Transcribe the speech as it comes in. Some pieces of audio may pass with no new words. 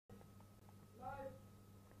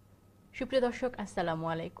সুপ্রিয় দর্শক, আসসালামু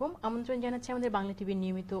আলাইকুম। আমন্ত্রণ জানাচ্ছি আমাদের বাংলা টিভির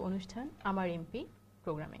নিয়মিত অনুষ্ঠান আমার এমপি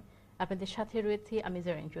প্রোগ্রামে। আপনাদের সাথে রয়েছি আমি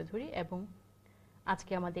জারিন চৌধুরী এবং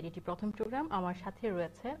আজকে আমাদের এটি প্রথম প্রোগ্রাম। আমার সাথে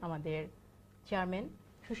রয়েছে আমাদের চেয়ারম্যান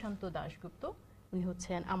সুশান্ত দাশগুপ্ত, উনি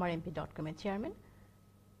হচ্ছেন আমার এমপি.com এর চেয়ারম্যান।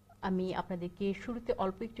 আমি আপনাদেরকে শুরুতে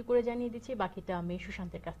অল্প একটু করে জানিয়ে দিচ্ছি, বাকিটা আমি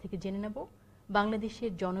সুশান্তের কাছ থেকে জেনে নেব।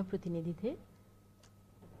 বাংলাদেশের জনপ্রতিনিধিদের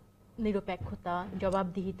নিরপেক্ষতা,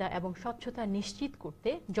 জবাবদিহিতা এবং স্বচ্ছতা নিশ্চিত করতে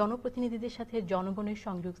জনপ্রতিনিধিদের সাথে জনগণের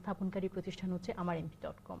সংযোগ স্থাপনকারী প্রতিষ্ঠান হচ্ছে আমার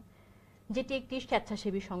এমপি.com, যেটি একটি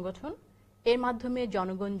স্বেচ্ছাসেবী সংগঠন। এর মাধ্যমে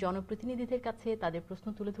জনগণ জনপ্রতিনিধিদের কাছে তাদের প্রশ্ন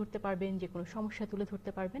তুলে ধরতে পারবেন, যে কোনো সমস্যা তুলে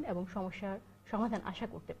ধরতে পারবেন এবং সমস্যার সমাধান আশা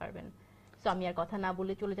করতে পারবেন। তো আমি আর কথা না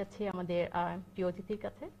বলে চলে যাচ্ছি আমাদের প্রিয় অতিথির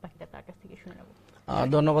কাছে, বাকিটা তার কাছ থেকে শুনে নেব।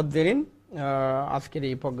 ধন্যবাদ জেরিন। আজকের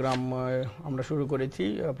এই প্রোগ্রাম আমরা শুরু করেছি।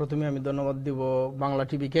 প্রথমে আমি ধন্যবাদ দিব বাংলা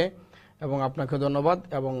টিভিকে এবং আপনাকে ধন্যবাদ,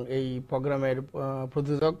 এবং এই প্রোগ্রামের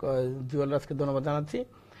প্রযোজক জুয়েল রাজকে ধন্যবাদ জানাচ্ছি,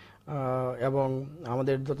 এবং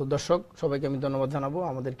আমাদের যত দর্শক সবাইকে আমি ধন্যবাদ জানাবো।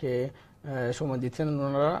 আমাদেরকে সময় দিচ্ছেন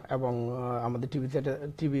ওনারা, এবং আমাদের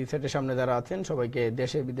টিভি সেটের সামনে যারা আছেন সবাইকে,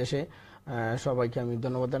 দেশে বিদেশে সবাইকে আমি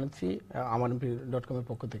ধন্যবাদ জানাচ্ছি আমার এমপি.com এর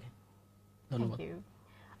পক্ষ থেকে। ধন্যবাদ।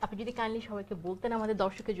 আপনি যদি কাইন্ডলি সবাইকে বলতেন, আমাদের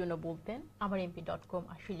দর্শকের জন্য বলতেন, আমার এমপি.com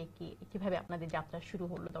আসলে কি, কিভাবে আপনাদের যাত্রা শুরু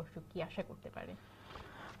হলো, দর্শক কি আশা করতে পারে?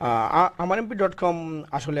 আমার এমপি.com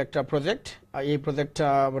আসলে একটা প্রজেক্ট। এই প্রজেক্টটা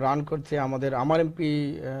রান করছে আমাদের আমার এমপি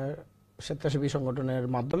স্বেচ্ছাসেবী সংগঠনের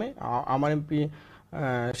মাধ্যমে। আমার এমপি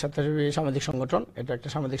স্বেচ্ছাসেবী সামাজিক সংগঠন, এটা একটা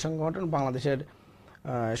সামাজিক সংগঠন, বাংলাদেশের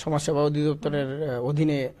সমাজসেবা অধিদপ্তরের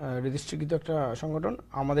অধীনে রেজিস্ট্রিকৃত একটা সংগঠন।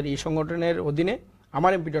 আমাদের এই সংগঠনের অধীনে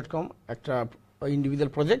আমার এমপি.com একটা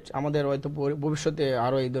ইন্ডিভিজুয়াল প্রজেক্ট। আমাদের হয়তো ভবিষ্যতে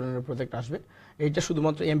আরও এই ধরনের প্রজেক্ট আসবে। এইটা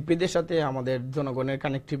শুধুমাত্র এমপিদের সাথে আমাদের জনগণের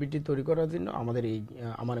কানেক্টিভিটি তৈরি করার জন্য আমাদের এই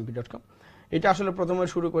আমার এমপি.com। এটা আসলে প্রথমে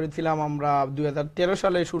শুরু করেছিলাম আমরা 2013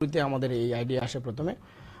 সালে। শুরুতে আমাদের এই আইডিয়া আসে প্রথমে।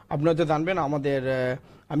 আপনি হয়তো জানবেন,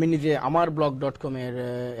 আমি নিজে আমার blog.com এর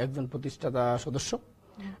একজন প্রতিষ্ঠাতা সদস্য।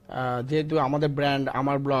 যেহেতু আমাদের ব্র্যান্ড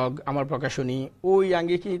আমার ব্লগ, আমার প্রকাশনী, ওই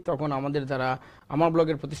আঙ্গিকেই তখন আমাদের যারা আমার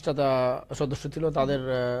ব্লগের প্রতিষ্ঠাতা সদস্য ছিল তাদের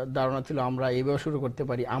ধারণা ছিল আমরা এইভাবে শুরু করতে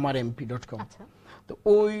পারি আমার এমপি.com। তো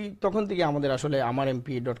ওই তখন থেকে আমাদের আসলে আমার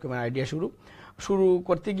এমপি.com এর আইডিয়া শুরু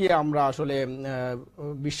করতে গিয়ে আমরা আসলে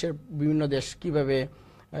বিশ্বের বিভিন্ন দেশ কিভাবে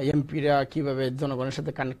এমপিরা কিভাবে জনগণের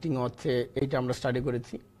সাথে কানেক্টিং হচ্ছে এইটা আমরা স্টাডি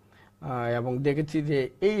করেছি, এবং দেখেছি যে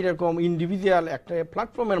এইরকম ইন্ডিভিজুয়াল একটা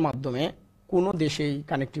প্ল্যাটফর্মের মাধ্যমে কোনো দেশেই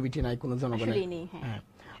কানেক্টিভিটি নাই কোনো জনগণের।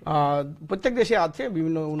 প্রত্যেক দেশে আছে,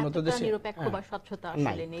 বিভিন্ন উন্নত দেশে নিরপেক্ষ বা স্বচ্ছতা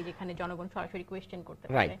আসলে নেই, যেখানে জনগণ সরাসরি কোয়েশ্চেন করতে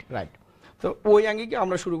পারে। রাইট। তো ওই আঙ্গিকে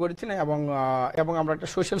আমরা শুরু করেছিলাম, এবং আমরা একটা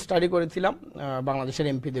সোশ্যাল স্টাডি করেছিলাম বাংলাদেশের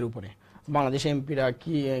এমপিদের উপরে। বাংলাদেশের এমপিরা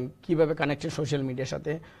কিভাবে কানেক্টেড সোশ্যাল মিডিয়ার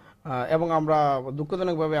সাথে, এবং আমরা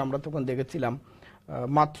দুঃখজনকভাবে আমরা তখন দেখেছিলাম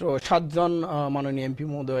মাত্র 7 জন মাননীয় এমপি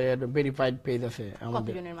মহোদয়ের ভেরিফাইড পেজ আছে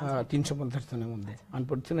আমাদের 350 জনের মধ্যে,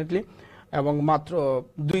 আনফরচুনেটলি, এবং মাত্র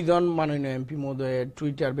 2 জন মাননীয় এমপি মহোদয়ের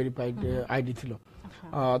টুইটার ভেরিফাইড আইডি ছিল।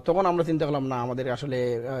 তখন আমরা চিন্তা করলাম না, আমাদের আসলে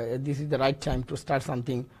this is the right time to start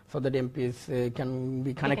something so that MPs can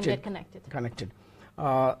be connected.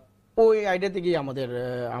 ওই আইডিয়া থেকেই আমাদের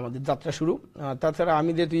যাত্রা শুরু। তাছাড়া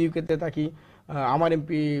আমি যেহেতু ইউকেতে থাকি, আমার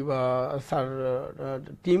MP sir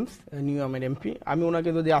teams new MP, আমি ওনাকে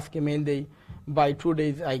যদি আজকে মেইল দেই, by 2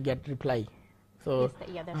 days I get reply.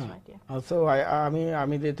 So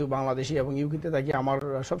আমি যেহেতু বাংলাদেশি এবং ইউকেতে থাকি, আমার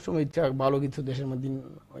সবসময় ইচ্ছা ভালো কিছু দেশের মধ্যে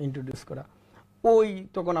ইন্ট্রোডিউস করা। ওই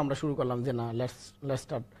তখন আমরা শুরু করলাম যে না, লেটস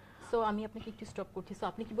স্টার্ট। সো আমি আপনাকে একটু স্টপ করছি। সো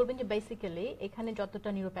আপনি কি বলবেন যে বেসিক্যালি এখানে যতটা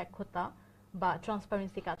নিরপেক্ষতা বা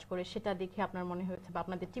ট্রান্সপারেন্সি কাজ করে, সেটা দেখে আপনার মনে হয়েছে বা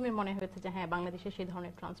আপনাদের টিমের মনে হয়েছে যে হ্যাঁ, বাংলাদেশে সেই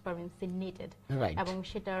ধরনের ট্রান্সপারেন্সি নিডেড, এবং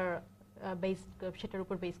সেটার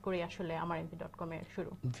উপর বেস করে আসলে আমার এমপি.com এর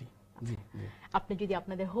শুরু। আপনি যদি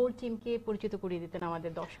আপনাদের হোল টিমকে পরিচিত করিয়ে দিতেন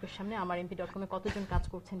আমাদের দর্শকের সামনে, আমার এমপি.com এ কতজন কাজ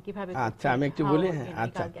করছেন, কিভাবে? আচ্ছা, আমি একটু বলি।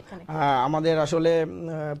 আচ্ছা, আমাদের আসলে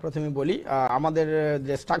প্রথমে বলি আমাদের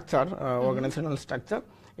যে স্ট্রাকচার, অর্গানাইজেশনাল স্ট্রাকচার,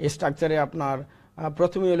 এই স্ট্রাকচারে আপনার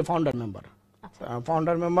প্রথমে হলো ফাউন্ডার মেম্বার।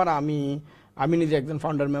 আমি নিজে একজন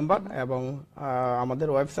ফাউন্ডার মেম্বার, এবং আমাদের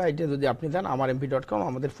ওয়েবসাইটে যদি আপনি যান আমার এমপি.com,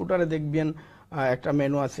 আমাদের ফুটারে দেখবেন একটা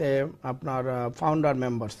মেনু আছে আপনার ফাউন্ডার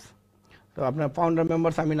মেম্বার্স। তো আপনার ফাউন্ডার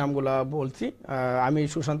মেম্বার্স, আমি নামগুলা বলছি। আমি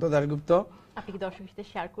সুশান্ত দাশগুপ্ত। আপনি কি দর্শকের সাথে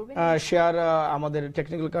শেয়ার করবেন? শেয়ার আমাদের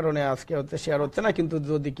টেকনিক্যাল কারণে আজকে শেয়ার হচ্ছে না, কিন্তু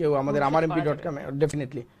যদি কেউ আমাদের আমার এমপি.com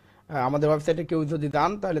ডেফিনেটলি আমাদের ওয়েবসাইটে কেউ যদি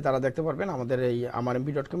যান তাহলে তারা দেখতে পারবেন আমাদের এই আমার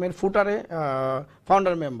এমপি.com এর ফুটারে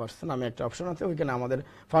ফাউন্ডার মেম্বার্স নামে একটা অপশন আছে। ওইখানে আমাদের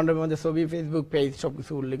ফাউন্ডার মেম্বারদের ছবি, ফেসবুক পেজ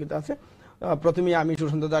সবকিছু উল্লেখিত আছে। প্রথমে আমি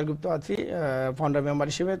সুশান্ত দাশগুপ্ত আছি ফাউন্ডার মেম্বার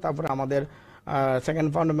হিসেবে। তারপরে আমাদের second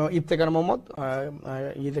founder Iftekhar Mohammad,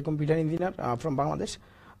 is a computer engineer from Bangladesh.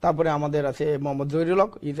 তারপরে আমাদের আছে Mohammad Zahirul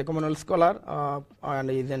Haque, is a Commonwealth scholar and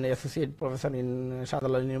is an associate professor in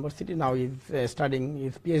Shahjalal University. Now he is studying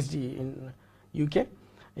his PhD in UK.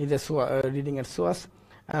 He is reading at SOAS.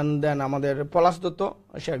 And then আমাদের পলাশ দত্ত,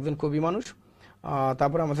 সে একজন কবি মানুষ।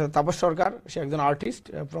 তারপরে আমাদের তাপস সরকার, সে একজন আর্টিস্ট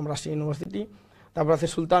ফ্রম রাজশাহী ইউনিভার্সিটি। তারপরে আছে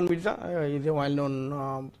সুলতান Mirza, is a well known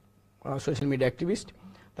social media activist.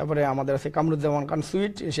 তারপরে আমাদের আছে কামরুজ্জামান খান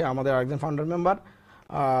সুইট, সে আমাদের একজন ফাউন্ডার মেম্বার।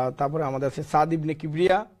 তারপরে আমাদের আছে সাদ ইবনে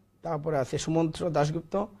কিবরিয়া, তারপরে আছে সুমন্ত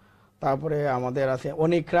দাশগুপ্ত, তারপরে আমাদের আছে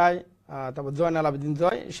অনিক রায়, তারপর জয়নাল আবেদিন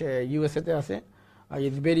জয়, সে ইউএসএ তে আছে।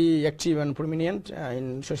 Is very active and prominent in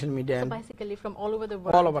social media. So basically from all over the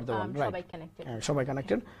world. All over the world, right. সবাই connected. সবাই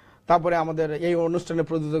কানেক্টেড। তারপরে আমাদের এই অনুষ্ঠানের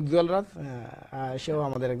প্রযোজক জুয়েল রাজ, সেও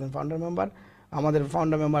আমাদের একজন ফাউন্ডার মেম্বার। আমাদের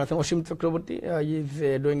ফাউন্ডার মেম্বার আছে অসীম Chakraborty, is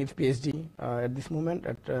doing is PhD at this movement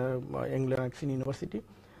at England university.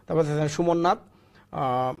 তারপরে সুমন নাথ,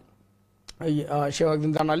 সেও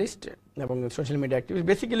একজন জার্নালিস্ট এবং social media activist.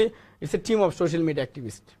 Basically it's a team of social media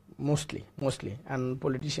activist mostly and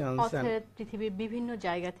politicians. পৃথিবীর বিভিন্ন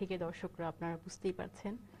জায়গা থেকে দর্শকরা, আপনারা বুঝতেই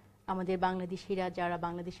পারছেন, আমাদের বাংলাদেশিরা যারা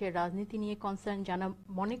বাংলাদেশের রাজনীতি নিয়ে কনসার্ন, যারা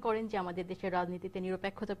মনে করেন যে আমাদের দেশের রাজনীতিতে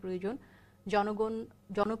নিরপেক্ষতা প্রয়োজন, জনগণ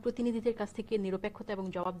জনপ্রতিনিধিদের কাছ থেকে নিরপেক্ষতা এবং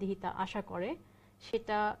জবাবদিহিতা আশা করে,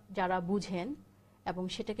 সেটা যারা বুঝেন এবং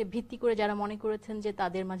সেটাকে ভিত্তি করে যারা মনে করেছেন যে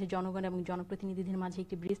তাদের মাঝে জনগণ এবং জনপ্রতিনিধিদের মাঝে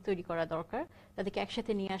একটি ব্রিজ তৈরি করা দরকার, তাদেরকে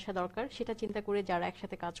একসাথে নিয়ে আসা দরকার, সেটা চিন্তা করে যারা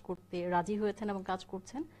একসাথে কাজ করতে রাজি হয়েছেন এবং কাজ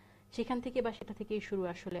করছেন, সেখান থেকে বা সেটা থেকেই শুরু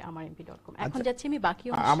আসলে আমার এমপি.কম। এখন যাচ্ছি আমি বাকি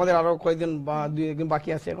আমাদের আরো কয়েকদিন বা 2-1 দিন বাকি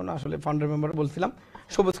আছে এখন। আসলে ফাউন্ডার মেম্বার বলছিলাম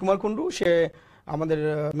সবুজ কুমার কুন্ডু, সে আমাদের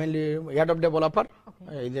মেইনলি হেড অফ ডেভেলপার,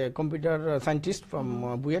 এই যে কম্পিউটার সায়েন্টিস্ট ফ্রম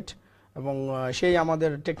বুয়েট, এবং সেই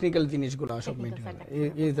আমাদের টেকনিক্যাল জিনিসগুলো সব মেইনটেইন করে।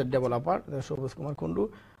 ইজ দ্য ডেভেলপার সবুজ কুমার কুন্ডু।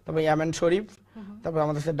 তারপরে ইয়ামেন শরীফ, তারপরে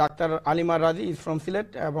আমাদের ডাক্তার আলিমা রাজি, ইজ ফ্রম সিলেট,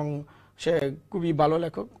 এবং সে খুবই ভালো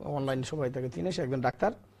লেখক, অনলাইন সবাই তাকে চিনে, সে একজন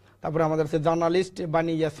ডাক্তার। তারপরে আমাদের আছে জার্নালিস্ট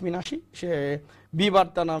বানি ইয়াসমিন আশি, সে বি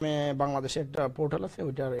বার্তা নামে বাংলাদেশে একটা পোর্টাল আছে,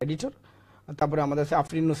 ওইটার এডিটর। তারপরে আমাদের আছে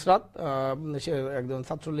আফরিন নুসরাত, সে একজন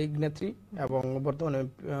ছাত্রলীগ নেত্রী এবং বর্তমানে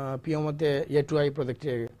পিএমওতে A2I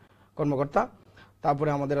প্রজেক্টে কর্মকর্তা। তারপরে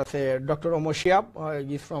আমাদের আছে doctor Omar Shiyab,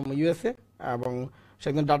 is from USA, এবং সে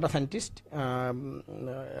একজন ডাটা সায়েন্টিস্ট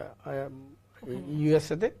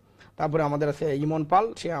ইউএসএতে। তারপরে আমাদের আছে ইমন পাল,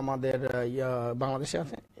 সে আমাদের বাংলাদেশে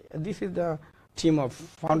আছে। This is the team of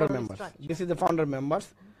founder members. This is the founder members.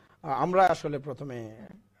 আমরা আসলে প্রথমে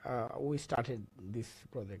we started this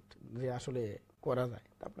project যে আসলে করা যায়,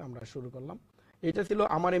 তারপরে আমরা শুরু করলাম। এটা ছিল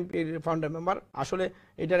আমার এমপির ফাউন্ডার মেম্বার। আসলে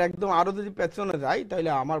এটার একদম আরো যদি পেছনে যাই তাহলে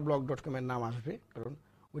আমার blog.com এর নাম আসবে, কারণ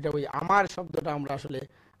ওইটা ওই আমার শব্দটা আমরা আসলে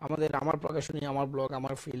আমার প্রকাশনী, আমার ব্লগ,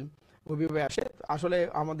 আমার ফিল্ম ওইভাবে আসে। আসলে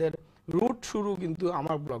আমাদের রুট শুরু কিন্তু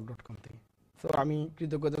আমার blog.com থেকে। তো আমি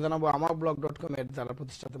কৃতজ্ঞতা জানাবো আমার blog.com এর যারা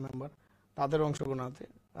প্রতিষ্ঠাতা মেম্বার, তাদের অংশগ্রহণ আছে,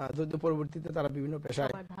 যদিও পরবর্তীতে তারা বিভিন্ন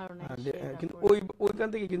পেশায়, কিন্তু ওইখান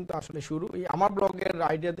থেকে কিন্তু আসলে শুরু এই আমার ব্লগের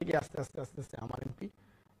আইডিয়া থেকে আস্তে আস্তে আস্তে আস্তে আমার এমপি।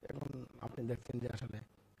 এখন আপনি দেখছেন যে আসলে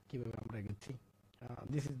কিভাবে আমরা গেছি।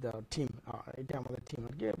 দিস ইজ দ্য টিম, এটা আমাদের টিম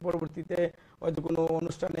আর কি। পরবর্তীতে হয়তো কোনো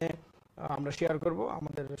অনুষ্ঠানে আমরা শেয়ার করব,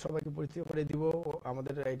 আমাদের সবাইকে পরিচয় করে দিব,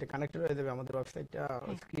 আমাদের এটা কানেক্টেড হয়ে যাবে আমাদের ওয়েবসাইটটা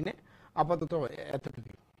স্ক্রিনে। আপাতত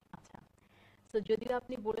এতটুকুই। তো যদিও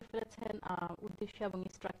আপনি বলে ফেলেছেন উদ্দেশ্য এবং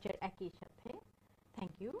স্ট্রাকচার একই সাথে,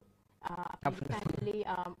 থ্যাংক ইউ। আপনি কাইন্ডলি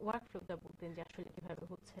ওয়ার্কফ্লোটা বলতেন যে আসলে কিভাবে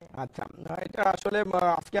হচ্ছে। আচ্ছা, এটা আসলে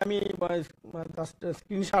আজকে আমি জাস্ট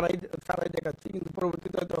স্ক্রিন সারাই দেখাচ্ছি, কিন্তু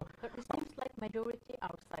পরবর্তীতে হয়তো seems like majority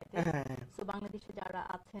outside. So বাংলাদেশে যারা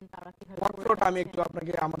আছেন তারা কিভাবে ওয়ার্কফ্লোটা আমি একটু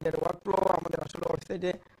আপনাকে আমাদের ওয়ার্কফ্লো, আমাদের আসলে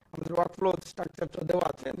ওয়েবসাইটে আমাদের ওয়ার্কফ্লো স্ট্রাকচারটা দেওয়া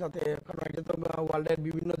আছে, যাতে কারণ এটা তো ওয়ার্ল্ডের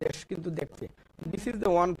বিভিন্ন দেশ কিন্তু দেখছে। This is the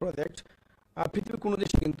one project, পৃথিবীর কোনো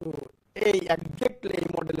দেশে কিন্তু এই এক্স্যাক্টলি এই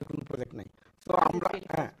মডেলের কোনো প্রজেক্ট নাই। তো আমরা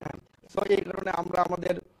তো এই কারণে আমরা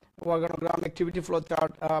আমাদের অর্গানোগ্রাম, অ্যাক্টিভিটি ফ্লো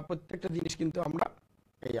চার্ট, প্রত্যেকটা জিনিস কিন্তু আমরা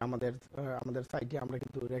এই আমাদের সাইটে আমরা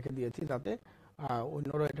কিন্তু রেখে দিয়েছি, যাতে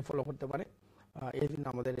অন্যরা এটা ফলো করতে পারে। এই জন্য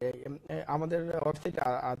আমাদের ওয়েবসাইটে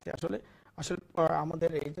আছে আসলে আমাদের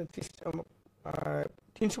এই যে সিস্টেম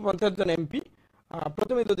 350 জন এমপি।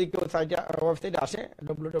 প্রথমে যদি কেউ ওয়েবসাইটে আসে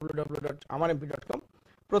www.amarmp.com,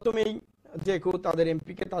 প্রথমেই যে কেউ তাদের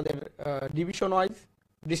এমপিকে তাদের ডিভিশন ওয়াইজ,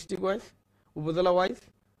 ডিস্ট্রিক্ট ওয়াইজ, উপজেলা ওয়াইজ,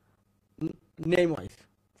 নেম ওয়াইজ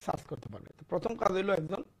সার্চ করতে পারবে। প্রথম কাজ হলো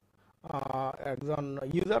একজন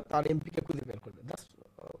ইউজার তার এমপিকে খুঁজে বের করবে।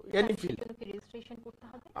 এনি ফিল্ড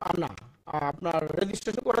না, আপনার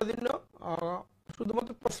রেজিস্ট্রেশন করার জন্য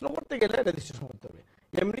শুধুমাত্র প্রশ্ন করতে গেলে রেজিস্ট্রেশন করতে হবে।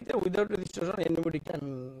 এমনিতে without registration anybody can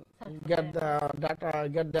get the data,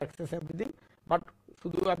 get the access everything, but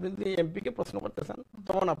শুধু আপনি যদি এমপি কে প্রশ্ন করতে চান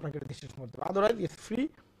তখন আপনাকে রেজিস্ট্রেশন করতে হবে। Otherwise it's free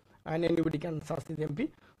and anybody can search the MP.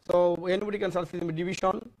 So anybody can search the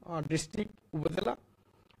division, district, উপজেলা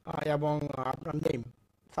এবং আপনার নেম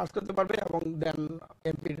সার্চ করতে পারবে, এবং দেন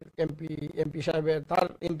এমপি সাহেবের তার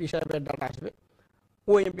এমপি সাহেবের ডাটা আসবে।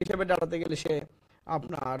 ওই এমপি সাহেবের ডাটাতে গেলে সে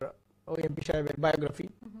আপনার ওই এমপি সাহেবের বায়োগ্রাফি,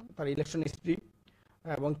 তার ইলেকশন হিস্ট্রি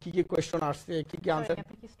এবং কি কি কোয়েশ্চন আসছে, কি কি আনসার।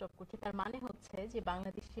 আপনাকে স্টপ করছি, তার মানে হচ্ছে যে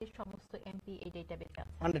বাংলাদেশের সমস্ত এমপি এই ডেটাবেসে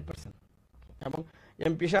আছে 100%। এবং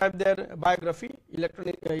এমপি সাহেবদের বায়োগ্রাফি,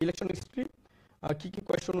 ইলেকশন হিস্ট্রি, কি কি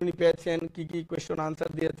কোয়েশ্চন উনি পেয়েছেন, কি কি কোয়েশ্চন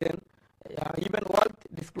আনসার দিয়েছেন, ইভেন ওয়ার্ল্ড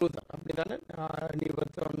ডিসক্লোজার। আপনি জানেন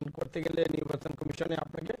নির্বাচন করতে গেলে নির্বাচন কমিশনে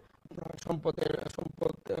আপনাকে সম্পদ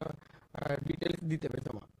ডিটেলস দিতে হবে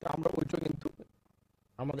জমা। তো আমরা ওইটা কিন্তু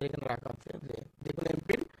আমাদের এখানে রাখা আছে, যে যেকোনো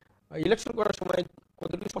এমপির ইলেকশন করার সময়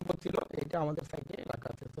কতটুকু সম্পদ ছিল এটা আমাদের সাইটে রাখা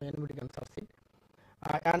আছে। তো NBD can search it.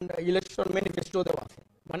 And election manifesto দেওয়া আছে,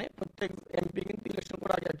 মানে প্রত্যেক এমপি কিন্তু ইলেকশন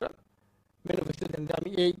করার আগে একটা ম্যানিফেস্টো দেন যে আমি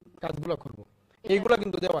এই কাজগুলো করবো, এইগুলো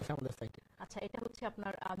কিন্তু দেওয়া আছে আমাদের সাইটে। আচ্ছা, এটা হচ্ছে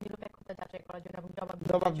আপনার নিরপেক্ষতা যাচাই করার জন্য এবং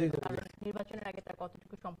জবাব দিতে কারণ নির্বাচনের আগে তার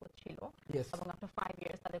কতটুকু সম্পদ ছিল এবং আফটার 5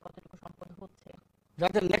 ইয়ার্স তাদের কতটুকু সম্পদ হচ্ছে,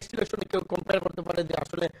 যাতে নেক্সট ইলেকশনে কেউ কম্পেয়ার করতে পারে যে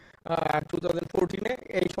আসলে 2014-এ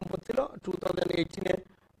এই সম্পদ ছিল, 2018-এ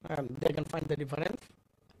they can find the difference.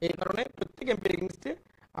 এই কারণে প্রত্যেক এমপির এগেইনস্টে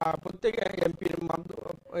প্রত্যেক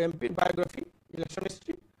এমপির biography, election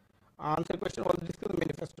history, answer question, all this is the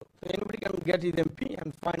manifesto. So anybody can get his MP and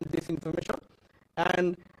find this information,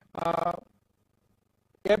 and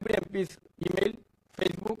every MP's email,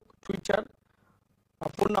 Facebook, Twitter,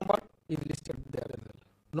 phone number is listed there as well.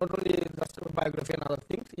 Not only just biography and other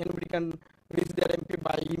things, anybody can reach their MP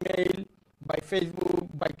by email, by Facebook,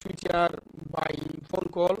 by Twitter, by phone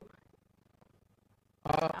call.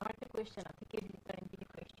 আমার একটা question আছে, কে তার MP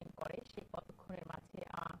question করে সে কতক্ষণের মাঝে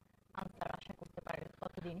answer আশা করতে পারে,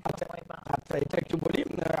 কতদিন সময় বা? আচ্ছা, এটা একটু বলি।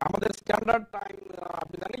 আমাদের স্ট্যান্ডার্ড টাইম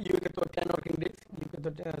আপনি জানেন ইউকে তো 10 ওয়ার্কিং ডেজ, ইউকে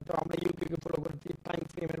তো আমরা ইউকে কে ফলো করছি টাইম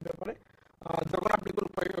ফ্রেমের ব্যাপারে। যখন আপনি কোনো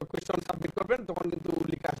কোয়েশ্চন সাবমিট করবেন তখন কিন্তু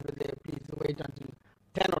লিখে আসবে যে please wait until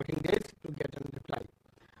 10 working days to get N reply.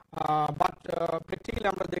 But practically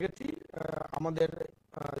আমরা দেখেছি আমাদের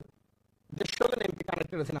 150 জন এমপি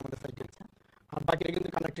কানেক্টেড আছেন আমাদের সাইটে, আর বাকিরা কিন্তু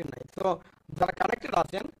কানেক্টেড নাই। তো যারা কানেক্টেড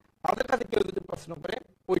আছেন তাদের কাছে কেউ যদি প্রশ্ন করে,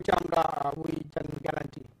 ওইটা আমরা we can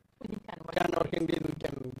guarantee 10 working days we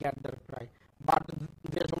can get the reply. But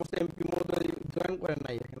যে সমস্ত এমপি মহোদয় জয়েন করেন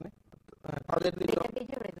নাই এখানে, তাদের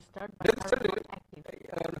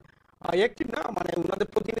অ্যাক্টিভ না, মানে ওনাদের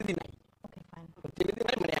প্রতিনিধি নাই, প্রতিনিধি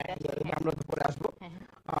নাই, মানে আমরা পরে আসবো।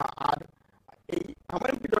 আর এই আমার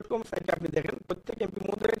এমপি.com সাইটে আপনি দেখেন প্রত্যেক এমপি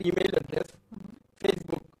মহোদয়ের email address,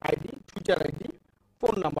 Facebook ID, Twitter ID,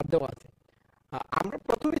 phone number দেওয়া আছে। আমরা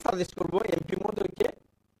প্রথমেই সাজেস্ট করবো এমপি মহোদয়কে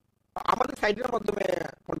আমাদের সাইটের মাধ্যমে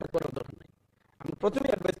কন্ট্যাক্ট করার দরকার নেই। আমি প্রথমে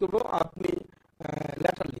অ্যাডভাইস করবো আপনি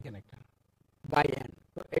লেটার লিখেন একটা বাই হ্যান্ড,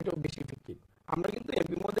 তো এটাও বেশি ইফেক্টিভ। আমরা কিন্তু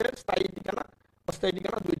এমপি মধ্যে স্থায়ী ঠিকানা, অস্থায়ী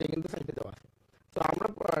ঠিকানা দুইটাই কিন্তু সাইটে দেওয়া আছে। তো আমরা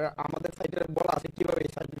আমাদের সাইটে বলা আছে কিভাবে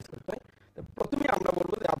এই সাইট ইউজ করতে হয়। প্রথমে আমরা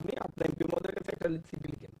বলবো যে আপনি আপনার এমপি মধ্যে কাছে একটা চিঠি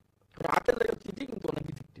লিখেন, হাতের লেখা চিঠি কিন্তু অনেক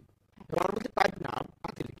ইফেক্টিভ। আমরা বলছি টাইপ না,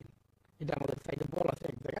 হাতে লিখেন, এটা আমাদের সাইটে বলা আছে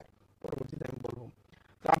এক জায়গায়, পরবর্তীতে আমি বলবো।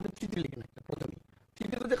 তো আপনি চিঠি লিখেন একটা প্রথমেই,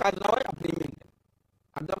 চিঠি যদি কাজ না হয় আপনি ইমেল দেন,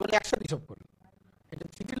 আর তারপরে একসাথে সব করেন। এটা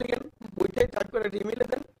চিঠি লিখেন, ওইটাই টাইপ করে ইমেলে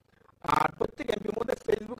দেন। আর প্রত্যেক এমপির মধ্যে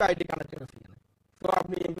ফেসবুক আইডি কানেক্টেড আছে এখানে, তো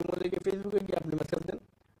আপনি এমপির মধ্যে গিয়ে ফেসবুকে গিয়ে আপনি মেসেজ দেন,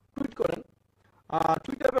 টুইট করেন।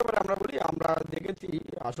 টুইটার ব্যাপারে আমরা বলি, আমরা দেখেছি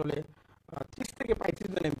আসলে 30 থেকে 35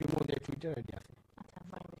 জন এমপির মধ্যে টুইটার আইডি আছে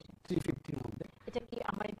 350-র মধ্যে। এটা কি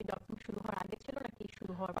আমার এমপি.com শুরু হওয়ার আগে ছিল নাকি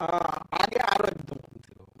শুরু হওয়ার আগে? আরো একদম কম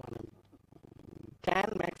ছিল, মানে 10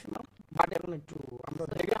 ম্যাক্সিমাম, বাট এখন একটু আমরা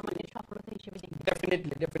দেখে আমাদের সফলতা হিসেবে দেখি।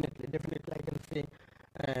 Definitely I can say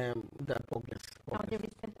the progress. আমাদের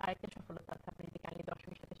রিসেন্ট আরেকটা সফলতা আছে, আপনি যদি কাইন্ডলি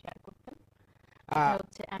দর্শকের সাথে শেয়ার করতেন।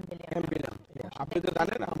 হচ্ছে এমবিলিয়ন। আপনি তো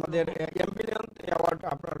জানেন আমাদের এমবিলিয়ন অ্যাওয়ার্ড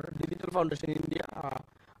আপনার ডিজিটাল ফাউন্ডেশন ইন্ডিয়া,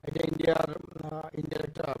 এটা ইন্ডিয়ার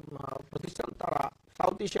একটা প্রতিষ্ঠান। তারা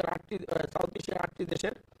সাউথ এশিয়ার 8টি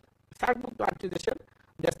দেশের, সার্কভুক্ত 8টি দেশের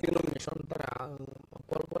দেশ থেকে নমিনেশন তারা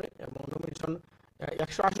কল করে, এবং নমিনেশন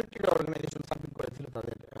 168টা অর্গানাইজেশন সাবমিট করেছিল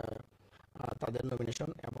তাদের নমিনেশন,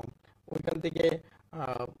 এবং ওইখান থেকে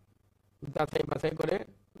বাছাই করে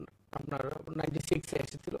আপনার 96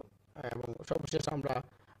 এসেছিল, এবং সর্বশেষ আমরা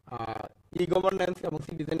ই গভর্নেন্স এবং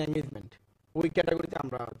সিটিজেন এঙ্গেজমেন্ট ওই ক্যাটাগরিতে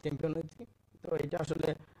আমরা চ্যাম্পিয়ন হয়েছি। তো এটা আসলে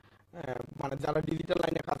মানে যারা ডিজিটাল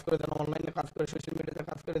লাইনে কাজ করে, যারা অনলাইনে কাজ করে, সোশ্যাল মিডিয়াতে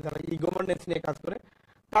কাজ করে, যারা ই গভর্নেন্স নিয়ে কাজ করে,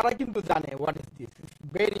 তারা কিন্তু জানে what is this,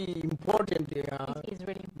 very important,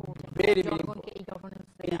 very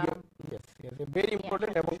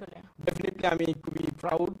important. এবং ডেফিনেটলি আমি খুবই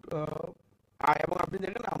প্রাউড। এবং আপনি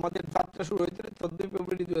দেখেন আমাদের যাত্রা শুরু হয়েছিল 14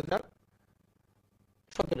 ফেব্রুয়ারি 2014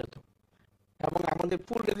 2017 এবং আমাদের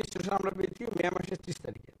ফুল রেজিস্ট্রেশন আমরা পেয়েছি মে মাসের 30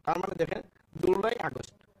 তারিখে। তার মানে দেখেন জুলাই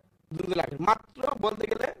আগস্ট 2 লাগে, মাত্র বলতে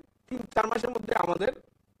গেলে 3-4 মাসের মধ্যে আমাদের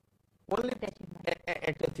অনলি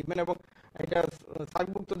একটা অ্যাচিভমেন্ট, এবং এটা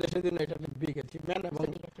সার্কভুক্ত দেশের জন্য এটা বিগ অ্যাচিভমেন্ট,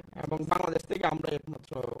 এবং বাংলাদেশ থেকে আমরা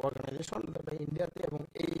একমাত্র অর্গানাইজেশন ইন্ডিয়াতে, এবং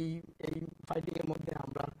এই ফাইটিং এর মধ্যে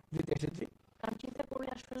আমরা জিতে এসেছি। কারণ চিন্তা করে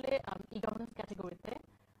আসলে ই গভর্নেন্স ক্যাটাগরিতে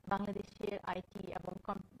বাংলাদেশের আইটি এবং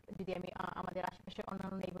যদি আমি আমাদের আশেপাশে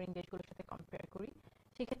অন্যান্য নেইবারিং দেশগুলোর সাথে কম্পেয়ার করি,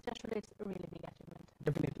 সেক্ষেত্রে আসলে it's really big achievement.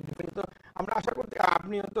 Definitely. তো আমরা আশা করতে,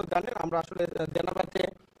 আপনি তো জানেন আমরা আসলে জেনেভাতে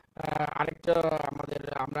আরেকটা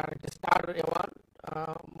আমরা আরেকটা স্টার অ্যাওয়ার্ড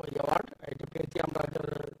এটা পেয়েছি আমরা,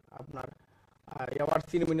 আপনার অ্যাওয়ার্ড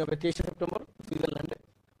সেরিমনি হবে 23 সেপ্টেম্বর সুইজারল্যান্ডে,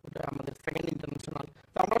 ওটা আমাদের সেকেন্ড ইন্টারন্যাশনাল।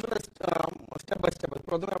 তো আমরা আসলে স্টেপ বাই স্টেপ,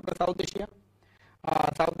 প্রথমে আপনার সাউথ এশিয়া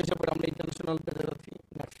পরে আমরা ইন্টারন্যাশনাল পেতে যাচ্ছি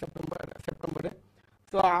নেক্সট সেপ্টেম্বরে।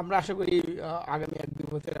 তো আমরা আশা করি আগামী 1-2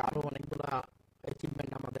 বছরে আরো অনেকগুলো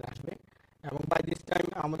অ্যাচিভমেন্ট আমাদের আসবে, এবং বাই দিস টাইম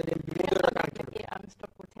আমাদের এমপি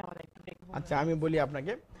আচ্ছা আমি বলি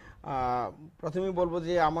আপনাকে, প্রথমেই বলবো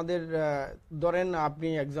যে আমাদের ধরেন আপনি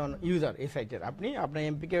একজন ইউজার এই সাইটের, আপনি আপনার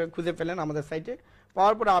এমপিকে খুঁজে পেলেন আমাদের সাইটে,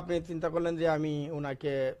 পাওয়ার পরে আপনি চিন্তা করলেন যে আমি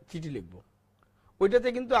ওনাকে চিঠি লিখবো, ওইটাতে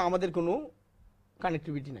কিন্তু আমাদের কোনো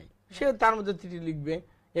কানেক্টিভিটি নাই। সে তার মধ্যে চিঠি লিখবে,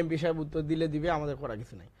 এমপি সাহেব উত্তর দিবে, আমাদের করা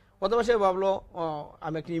কিছু নাই। অথবা সে ভাবলো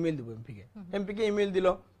আমি একটা ইমেল দেবো এমপিকে ইমেল দিল,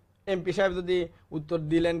 এমপি সাহেব যদি উত্তর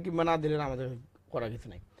দিলেন কিংবা না দিলেন আমাদের করা কিছু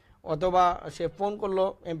নাই। অথবা সে ফোন করলো,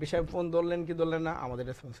 এমপি সাহেব ফোন ধরলেন কি ধরলেন না, আমাদের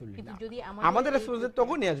রেসপন্সিবিলিটি না। আমাদের রেসপন্সিবিলিটি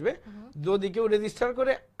তখনই আসবে যদি কেউ রেজিস্টার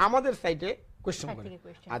করে আমাদের সাইটে কোয়েশ্চেন করে।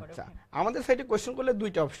 আচ্ছা, আমাদের সাইটে কোয়েশ্চেন করলে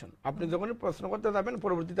দুইটা অপশন, আপনি যখনই প্রশ্ন করতে যাবেন,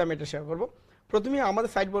 পরবর্তীতে আমি এটা শেয়ার করবো। প্রথমে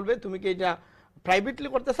আমাদের সাইট বলবে তুমি কি এটা প্রাইভেটলি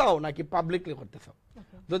করতে চাও নাকি পাবলিকলি করতে চাও।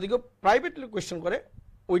 যদি কেউ প্রাইভেটলি কোয়েশ্চেন করে,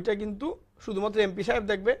 ওইটা কিন্তু শুধুমাত্র এমপি সাহেব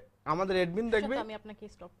দেখবে, আমাদের অ্যাডমিন দেখবে। আমি আপনাকে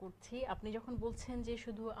স্টপ করছি। আপনি যখন বলছেন যে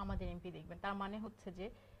শুধু আমাদের এমপি দেখবেন, তার মানে হচ্ছে যে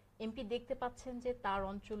এমপি দেখতে পাচ্ছেন যে তার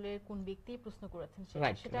অঞ্চলের কোন ব্যক্তি প্রশ্ন করেছেন,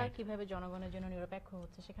 সেটা কিভাবে জনগণের জন্য নিরপেক্ষ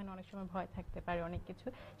হচ্ছে। সেখানে অনেক সময় ভয় থাকতে পারে, অনেক কিছু।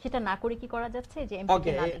 সেটা না করে কি করা যাচ্ছে যে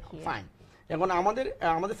এমপি না দেখিয়ে? ফাইন। এখন আমাদের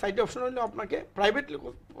সাইটে অপশন হলো আপনাকে প্রাইভেটলি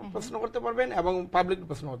প্রশ্ন করতে পারবেন এবং পাবলিকলি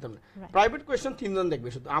প্রশ্ন করতে পারবেন। প্রাইভেট কোয়েশ্চেন 3 জন দেখবে,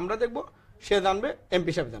 শুধু আমরা দেখব, সে জানবে,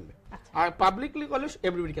 এমপি সাহেব জানবে। আর পাবলিকলি করলে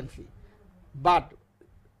এভরিবডি ক্যান সি। বাট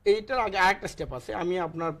এইটার আগে আরেকটা স্টেপ আছে, আমি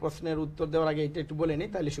আপনার প্রশ্নের উত্তর দেওয়ার আগে এটা একটু বলে নিই,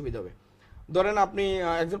 তাহলে সুবিধা হবে। ধরেন আপনি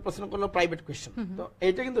একজন প্রশ্ন করলো প্রাইভেট কোয়েশ্চেন, তো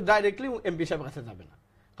এইটা কিন্তু ডাইরেক্টলি এমপি সাহেবের কাছে যাবে না,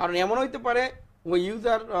 কারণ এমন হইতে পারে ওই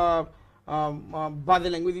ইউজার বাজে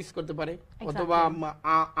ল্যাঙ্গুয়েজ ইউজ করতে পারে, অথবা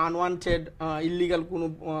আনওয়ান্টেড ইলিগাল কোনো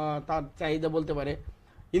তার চাহিদা বলতে পারে।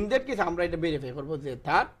 ইন দ্যাট কেস আমরা এটা ভেরিফাই করব যে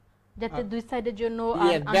তার যাতে দুই সাইডের জন্য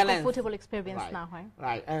আনকমফোর্টেবল এক্সপেরিয়েন্স না হয়।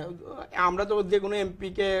 রাইট। আমরা তো যে কোনো এমপি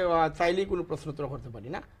কে চাইলেই কোনো প্রশ্ন উত্তর করতে পারি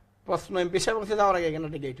না। প্রশ্ন এমপি সাহেবের কাছে যাওয়ার আগে এখানে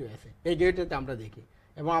একটা গেট হয়ে আছে, এই গেটেতে আমরা দেখি,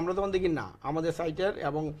 এবং আমরা তখন দেখি না আমাদের সাইটের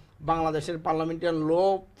এবং বাংলাদেশের পার্লামেন্টারি ল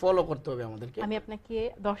ফলো করতে হবে আমাদেরকে। আমি আপনাকে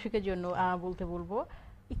দর্শকের জন্য বলতে বলবো,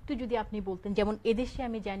 একটু যদি আপনি বলতেন, যেমন এদেশে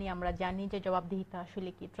আমরা জানি যে জবাবদিহিতা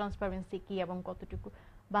আসলে কি, ট্রান্সপারেন্সি কি, এবং কতটুকু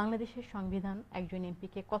বাংলাদেশের সংবিধান একজন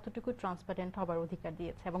এমপিকে কতটুকু ট্রান্সপারেন্ট হবার অধিকার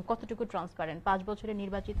দিয়েছে, এবং কতটুকু ট্রান্সপারেন্ট 5 বছরের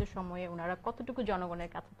নির্বাচিত সময়ে ওনারা কতটুকু জনগণের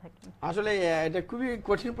কাছে থাকেন? আসলে এটা খুবই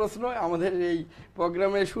কঠিন প্রশ্ন। আমাদের এই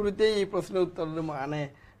প্রোগ্রামের শুরুতেই এই প্রশ্নের উত্তর মানে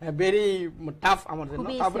ভেরি টাফ আমার জন্য।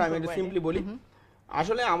 তারপরে আমি একটু সিম্পলি বলি,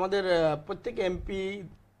 আসলে আমাদের প্রত্যেক এমপি,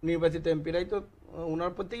 নির্বাচিত এমপিরাই তো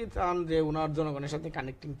ওনার প্রত্যেকেই চান যে ওনার জনগণের সাথে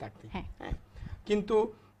কানেক্টিং থাকতে। হ্যাঁ, কিন্তু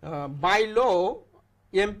by law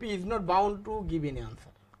MP is not bound to give any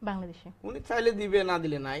answer. বাংলাদেশে উনি চাইলে দিবে, না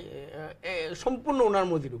দিলে নাই, সম্পূর্ণ ওনার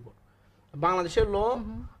মর্জির উপর। বাংলাদেশের ল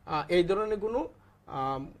এই ধরনের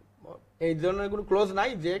কোনো ক্লোজ নাই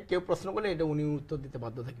যে কেউ প্রশ্ন করলে এটা উনি উত্তর দিতে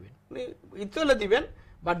বাধ্য থাকবেন। উনি ইচ্ছে হলে দিবেন,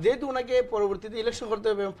 বাট যেহেতু ওনাকে পরবর্তীতে ইলেকশন করতে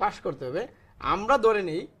হবে, পাস করতে হবে, আমরা ধরে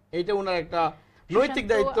নেই এইটা ওনার একটা নৈতিক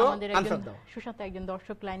দায়িত্ব আনসার দাও। সুশান্ত একজন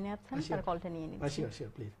দর্শক লাইনে আছেন, তার কলটা নিয়ে নিন।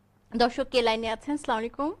 Sure please. দর্শক কে লাইনে আছেন? আসসালামু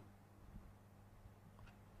আলাইকুম।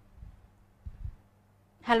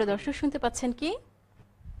 হ্যালো দর্শক, শুনতে পাচ্ছেন কি?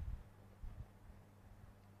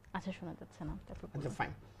 আচ্ছা, শোনা যাচ্ছে না। আচ্ছা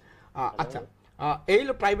ফাইন। আচ্ছা, এই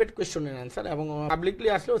হলো প্রাইভেট কোশ্চেনের অ্যানসার, এবং পাবলিকলি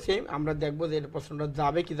আসলেও সেম। আমরা দেখবো যে এই প্রশ্নটা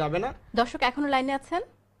যাবে কি যাবে না। দর্শক এখনো লাইনে আছেন?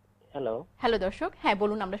 হ্যালো দর্শক, হ্যাঁ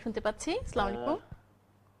বলুন, আমরা শুনতে পাচ্ছি। আসসালামু আলাইকুম।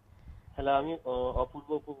 হ্যালো, আমি অপূর্ব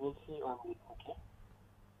অপু বলছি ওয়েমব্লি থেকে।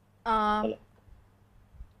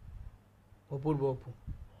 অপূর্ব অপু।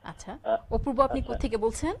 আচ্ছা, অপূর্ব আপনি কোথা থেকে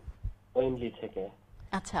বলছেন? ওয়েমব্লি থেকে।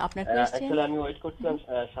 আচ্ছা, আপনার কোয়েশ্চেন? অ্যাকচুয়ালি আমি ওয়েট করছিলাম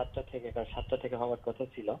 7টা থেকে, কারণ 7টা থেকে হওয়ার কথা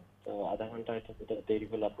ছিল, তো আধা ঘন্টা হয়তো দেরি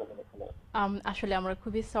হলো আপনাদের এখানে। আসলে আমরা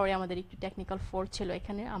খুবই সরি, আমাদের একটু টেকনিক্যাল ফল্ট ছিল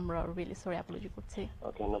এখানে, আমরা রিয়েলি সরি, অ্যাপোলজি করছি।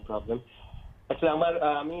 ওকে, নো প্রবলেম। অ্যাকচুয়ালি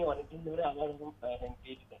আমি অনেকদিন ধরে আমার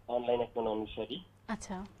এমপির অনলাইন একজন অনুসারী।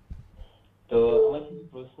 আচ্ছা। তো আমার কিছু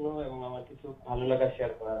প্রশ্ন এবং আমার কিছু ভালো লাগা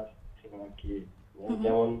শেয়ার করার ছিল আর কি।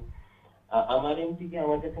 যেমন আমার এমপি কি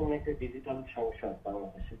আমার কাছে মনে একটা ডিজিটাল সংসদ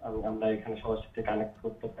বাংলাদেশে, আমরা এখানে সবার সাথে কানেক্ট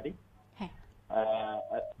করতে পারি। হ্যাঁ,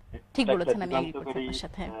 ঠিক বলেছেন, আমি এগ্রি করছি আপনার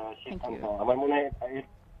সাথে। Thank you. আমার মনে হয় এর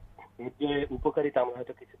যে উপকারিতা আমরা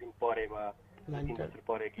হয়তো কিছুদিন পরে বা 3 বছর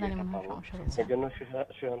পরে গিয়ে পাবো। এর জন্য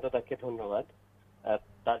সুশান্ত তাকে ধন্যবাদ,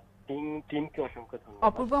 তার টিমকে অসংখ্য ধন্যবাদ।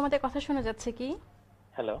 অপূর্ব, আমাদের কথা শোনা যাচ্ছে কি?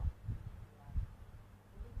 হ্যালো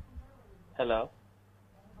হ্যালো,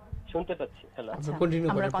 শুনতে পাচ্ছি। হ্যালো,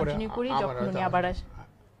 আমরা কন্টিনিউ করি যখন উনি আবার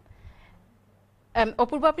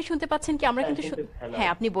অপূর্ব, আপনি শুনতে পাচ্ছেন কি? আমরা কিন্তু হ্যাঁ,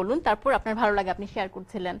 আপনি বলুন, তারপর আপনার ভালো লাগে আপনি শেয়ার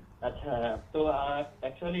করছিলেন। আচ্ছা, তো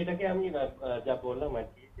অ্যাকচুয়ালি এটাকে আমি যা বললাম আর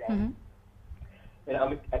কি,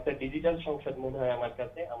 আমি একটা ডিজিটাল সংসদ মনে হয় আমার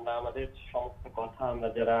কাছে। আমরা আমাদের সমস্ত কথা আমরা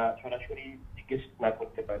যারা সরাসরি জিজ্ঞেস না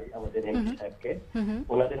করতে পারি আমাদের এমপি সাহেবকে,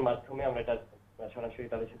 ওনাদের মাধ্যমে আমরা এটা সরাসরি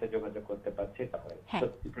তাদের সাথে যোগাযোগ করতে পারছি।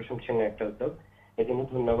 সত্যি প্রশংসনীয় একটা উদ্যোগ, এই জন্য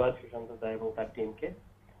ধন্যবাদ সুশান্ত দা এবং তার টিমকে।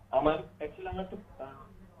 আমার অ্যাকচুয়ালি আমার তো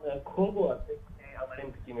ক্ষোভও আছে আমার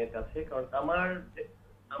এমপি টিমের কাছে, কারণ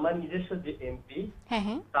আমার নিজস্ব যে এমপি,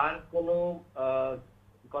 তার কোনো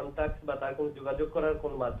কন্টাক্ট বা তার কোনো যোগাযোগ করার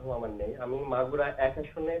কোনো মাধ্যম আমার নেই। আমি মাগুরা 1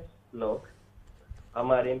 আসনের লোক।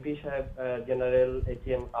 আমার এমপি সাহেব জেনারেল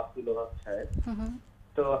এটিএম আব্দুল ওয়াহাব সাহেব।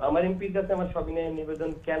 তো আমার এমপির কাছে আমার সবিনয়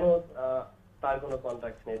নিবেদন, কেন তার কোনো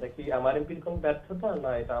কন্টাক্ট নেই? এটা কি আমার এমপির কোনো ব্যর্থতা?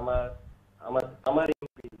 না, এটা আমার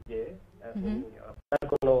এমপি যে তার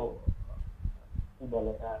কোনো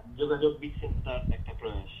যোগাযোগ বিচ্ছিন্নতার একটা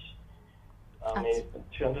প্রয়াস। আমি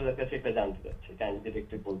সুশান্তদের কাছে এটা জানতে চাচ্ছি, কাইন্ডলি যদি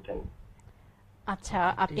একটু বলতেন। আচ্ছা,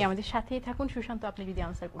 আপনি আমাদের সাথেই থাকুন সুশান্ত, আপনি যদি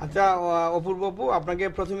আনসার করতে। আচ্ছা অপূর্ব আপু, আপনাকে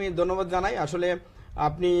প্রথমেই ধন্যবাদ জানাই। আসলে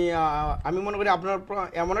আপনি আমি মনে করি আপনার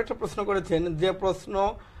এমন একটা প্রশ্ন করেছেন যে প্রশ্ন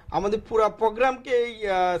আমাদের পুরো প্রোগ্রামকে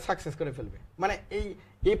সাকসেস করে ফেলবে। মানে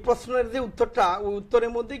এই প্রশ্নের যে উত্তরটা, ওই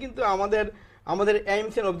উত্তরের মধ্যে কিন্তু আমাদের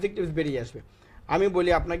এইমস এন্ড অবজেক্টিভস বেরিয়ে আসবে। আমি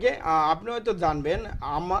বলি আপনাকে, আপনি হয়তো জানবেন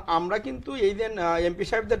আমরা কিন্তু এই যে এমপি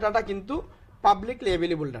সাহেবদের ডাটা কিন্তু পাবলিকলি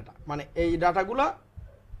অ্যাভেলেবল ডাটা, মানে এই ডাটাগুলো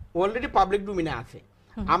অলরেডি পাবলিক ডোমেইনে আছে।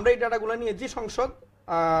 আমরা এই ডাটাগুলো নিয়েছি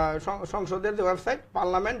সংসদের যে ওয়েবসাইট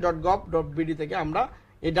parliament.gov.bd থেকে আমরা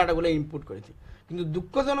এই ডাটাগুলো ইনপুট করেছি। কিন্তু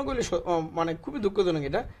দুঃখজনক হলে, মানে খুবই দুঃখজনক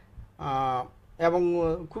এটা, এবং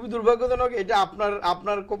খুবই দুর্ভাগ্যজনক, এটা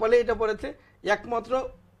আপনার কপালে এটা পড়েছে। একমাত্র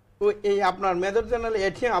এই আপনার major general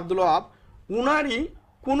ATM Abdul Wahab, উনারই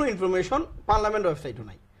কোনো ইনফরমেশন পার্লামেন্ট ওয়েবসাইটও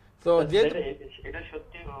নাই। তো এটা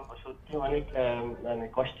সত্যি অনেক মানে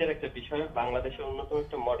কষ্টের একটা বিষয়। বাংলাদেশের অন্যতম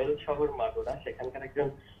একটা মডেল শহর মাগুরা, সেখানকার একজন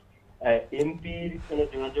এমপির কোনো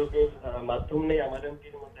যোগাযোগের মাধ্যম নেই। আমার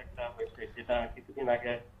এমপির মধ্যে একটা ওয়েবসাইট, যেটা কিছুদিন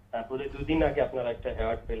আগে, তারপরে 2 দিন আগে আপনারা একটা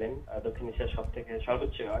অ্যাওয়ার্ড পেলেন, দক্ষিণ এশিয়ার সবথেকে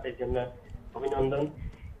সর্বোচ্চ অ্যাওয়ার্ড, এর জন্য অভিনন্দন।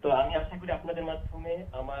 তো আমি আশা করি আপনাদের মাধ্যমে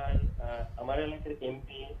আমার এলাকার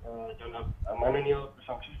এমপি জনাব মাননীয়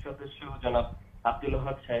সংসদ সদস্য জনাব আব্দুল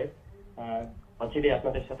ওয়াহাব সাহেব অচিরেই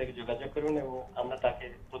আপনাদের সাথে যোগাযোগ করবেন এবং আমরা তাকে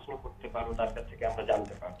প্রশ্ন করতে পারবো, তার কাছ থেকে আমরা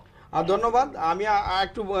জানতে পারবো। ধন্যবাদ। আমি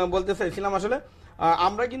একটু বলতে চাইছিলাম, আসলে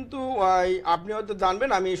আমরা কিন্তু আপনি হয়তো জানবেন,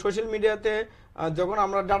 আমি সোশ্যাল মিডিয়াতে যখন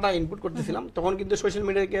আমরা ডাটা ইনপুট করতেছিলাম, তখন কিন্তু সোশ্যাল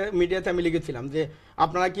মিডিয়াতে আমি লিখেছিলাম যে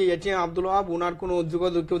আপনারা কি এটিএম আব্দুল ওয়াহাব ওনার কোনো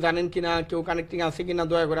যোগাযোগ কেউ জানেন কিনা, কেউ কানেক্টিং আছে কিনা,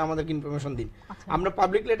 দয়া করে আমাদেরকে ইনফরমেশন দিন। আমরা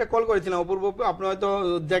পাবলিকলি এটা কল করেছিলাম। অপূর্ব, আপনি হয়তো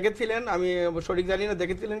দেখেছিলেন, আমি সঠিক জানি না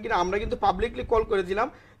দেখেছিলেন কিনা, আমরা কিন্তু পাবলিকলি কল করেছিলাম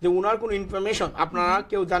যে ওনার কোনো ইনফরমেশন আপনারা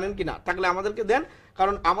কেউ জানেন কিনা, থাকলে আমাদেরকে দেন।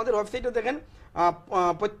 কারণ আমাদের ওয়েবসাইটে দেখেন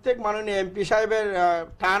প্রত্যেক মাননীয় এমপি সাহেবের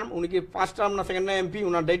টার্ম, উনি কি 1st টার্ম না 2nd MP,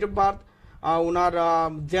 owner date of birth, owner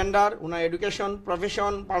gender, owner education,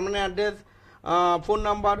 profession, permanent address, phone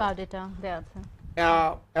number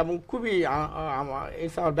এবং খুবই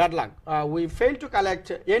it's our bad luck, we fail to collect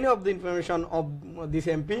any of the information of this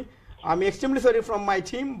MP. আমি extremely sorry from my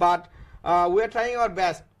team, but we are trying our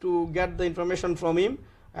best to get the information from him,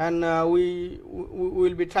 and we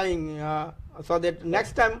will be trying so that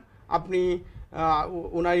next time আপনি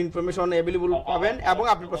ওনার information available পাবেন এবং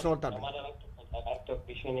আপনি প্রশ্ন করতে পারবেন। একটা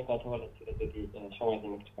বিষয় নিয়ে কথা বলার ছিল, যদি সময়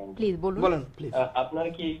দিন একটু। প্লিজ বলুন। প্লিজ। আপনারা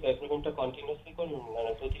কি প্রোগ্রামটা কন্টিনিউয়াসলি করুন, মানে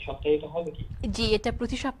প্রতি সপ্তাহে এটা হবে কি? জি, এটা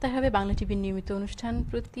প্রতি সপ্তাহে হবে। বাংলা টিভির নিয়মিত অনুষ্ঠান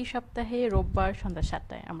প্রতি সপ্তাহে রোববার সন্ধ্যা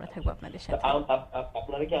 7টায় আমরা থাকবো আপনাদের সাথে।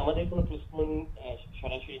 আপনারা কি আমাদের কোনো প্রশ্ন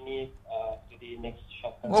সরাসরি নিয়ে যদি নেক্সট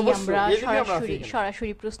সপ্তাহে জি, আমরা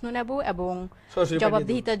সরাসরি প্রশ্ন নেব এবং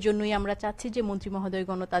জবাবদিহিতার জন্যই আমরা চাচ্ছি যে মন্ত্রী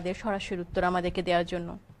মহোদয়গণ তাদের সরাসরি উত্তর আমাদেরকে দেওয়ার জন্য।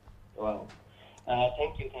 Wow,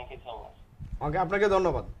 thank you so much. ওকে, আপনাকে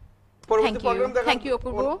ধন্যবাদ। পরবর্তী প্রোগ্রাম দেখার থ্যাংক ইউ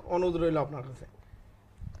অপূর্ব, অনুরোধ রইল আপনার কাছে।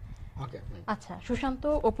 ওকে, আচ্ছা সুশান্ত,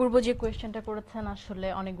 অপূর্ব যে কোয়েশ্চেনটা করেছেন আসলে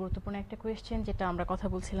অনেক গুরুত্বপূর্ণ একটা কোয়েশ্চেন, যেটা আমরা কথা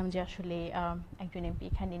বলছিলাম যে আসলে একজন এমপি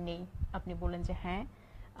এখানে নেই। আপনি বললেন যে হ্যাঁ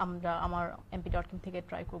আমরা আমার mp.com থেকে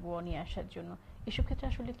ট্রাই করব নিয়ে আসার জন্য। এসব ক্ষেত্রে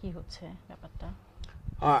আসলে কি হচ্ছে ব্যাপারটা?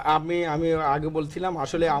 আমি আগে বলছিলাম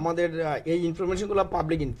আসলে আমাদের এই ইনফরমেশনগুলো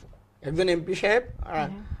পাবলিক ইনফো। একজন এমপি সাহেব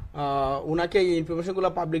ওনাকে এই ইনফরমেশনগুলো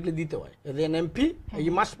পাবলিকলি দিতে হয়। Age N MP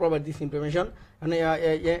he must provide this information. মানে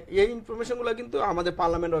এই ইনফরমেশনগুলো কিন্তু আমাদের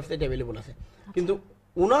পার্লামেন্ট ওয়েবসাইটে অ্যাভেলেবল আছে, কিন্তু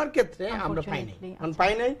ওনার ক্ষেত্রে আমরা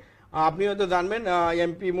পাই নাই। আপনি হয়তো জানবেন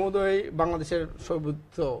এমপি মহোদয় বাংলাদেশের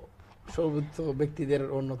সর্বোচ্চ ব্যক্তিদের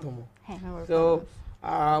অন্যতম। So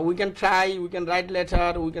we can try, we can write letter,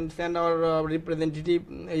 we can send our representative,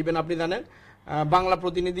 even আপনি জানেন বাংলা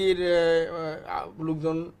প্রতিনিধির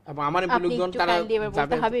লোকজন এবং আমার এমপি লোকজন তারা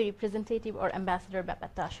বলতে হবে রিপ্রেজেন্টেটিভ অর অ্যাম্বাসেডর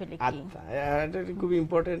ব্যাপারটা আসলে কি। আচ্ছা, এটা খুব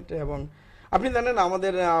ইম্পর্টেন্ট। এবং আপনি জানেন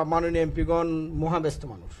আমাদের মাননীয় এমপিগণ মহাব্যস্ত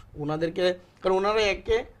মানুষ, ওনাদেরকে কারণ ওনারা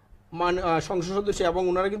একে সংসদ সদস্য এবং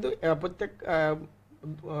ওনারা কিন্তু প্রত্যেক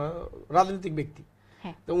রাজনৈতিক ব্যক্তি।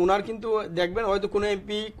 তো উনার কিন্তু দেখবেন হয়তো কোনো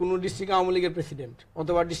এমপি কোনো ডিস্ট্রিক্ট আওয়ামী লীগের প্রেসিডেন্ট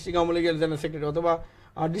অথবা ডিস্ট্রিক্ট আওয়ামী লীগের জেনারেল সেক্রেটারি অথবা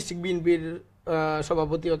ডিস্ট্রিক্ট বিএনপির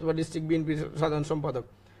সভাপতি অথবা ডিস্ট্রিক্ট বিএনপির সাধারণ সম্পাদক,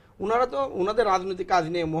 ওনারা তো ওনাদের রাজনৈতিক কাজ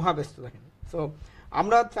নিয়ে মহাব্যস্ত থাকেন। সো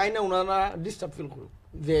আমরা চাই না ওনারা ডিস্টার্ব ফিল করুক,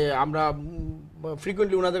 যে আমরা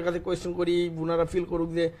ফ্রিকুয়েন্টলি ওনাদের কাছে কোয়েশ্চেন করি, ওনারা ফিল করুক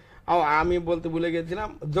যে আমি বলতে ভুলে গেছিলাম,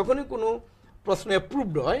 যখনই কোনো প্রশ্ন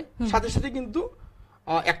অ্যাপ্রুভড হয় সাথে সাথে কিন্তু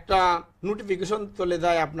একটা নোটিফিকেশন চলে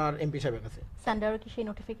যায় আপনার এমপি সাহেবের কাছে। সেন্ডারও কি সেই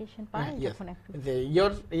নোটিফিকেশন পায় যখন যে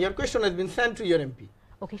your question has been sent to your MP?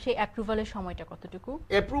 ওকে, সেই অ্যাপ্রুভালের সময়টা কতটুকু?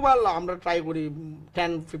 অ্যাপ্রুভাল আমরা ট্রাই করি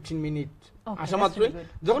 10-15 মিনিট আসা মাত্রই।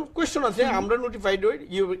 যখন কোয়েশ্চন আছে আমরা নোটিফাইড হই,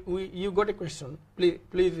 you got a question,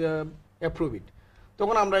 please approve ইট।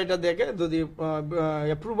 তখন আমরা এটা দেখে যদি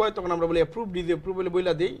অ্যাপ্রুভ হয় তখন আমরা বলি অ্যাপ্রুভ, ডিজ অ্যাপ্রুভ বলে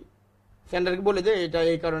বইলা দেই, সেন্টারকে বলে যে এটা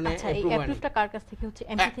এই কারণে অ্যাপ্রুভ হয়। অ্যাপ্রুভটা কার কাছ থেকে হচ্ছে?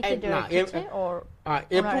 এমপি থেকে ডাইরেক্ট হচ্ছে অর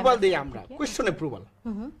অ্যাপ্রুভাল দেই আমরা, কোয়েশ্চন অ্যাপ্রুভাল।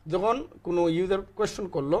 যখন কোনো ইউজার কোয়েশ্চন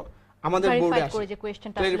করলো আমাদের বোর্ডে আসে যে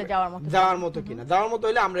কোয়েশ্চনটা আসলে যাওয়ার মতো কিনা, যাওয়ার মতো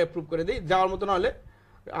হলে আমরা অ্যাপ্রুভ করে দেই, যাওয়ার মতো না হলে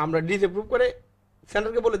আমরা ডিসঅ্যাপ্রুভ করে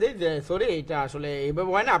সেন্টারকে বলে দেই যে সরি এটা আসলে এইভাবে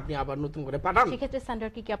হয় না, আপনি আবার নতুন করে পাঠান। সেই ক্ষেত্রে সেন্টার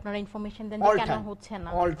কি আপনারা ইনফরমেশন দেন কেন হচ্ছে না?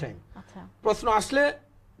 All time. আচ্ছা, প্রশ্ন আসলে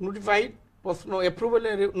নোটিফাইড, প্রশ্ন অ্যাপ্রুভালে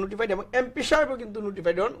নোটিফাইড, এবং এমপি সাহেবও কিন্তু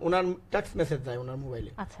নোটিফাইড হন, ওনার টেক্সট মেসেজ যায় ওনার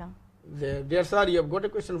মোবাইলে। আচ্ছা, যে dear sir you have got a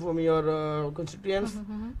question from your constituents,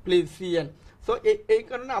 please see. And so এই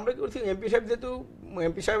কারণে আমরা কি করছি, এমপি সাহেব যেহেতু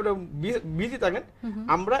এমপি সাহেবরা বিজি থাকেন,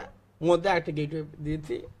 আমরা মধ্যে একটা গেটওয়ে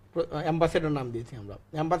দিয়েছি, অ্যাম্বাসেডর নাম দিয়েছি আমরা।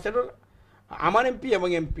 অ্যাম্বাসেডর আমার এমপি এবং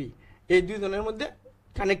এমপি এই দুইজনের মধ্যে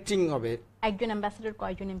কানেক্টিং হবে। একজন অ্যাম্বাসেডর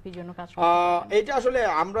কয়জন এমপির জন্য কাজ করে? এটা আসলে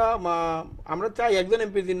আমরা চাই একজন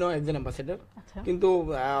এমপির জন্য একজন অ্যাম্বাসেডর, কিন্তু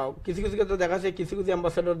কিছু কিছু ক্ষেত্রে দেখা যায় কিছু কিছু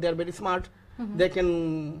ambassador they are very smart,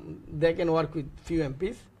 they can work with few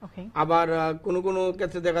MPs. আবার কোনো কোনো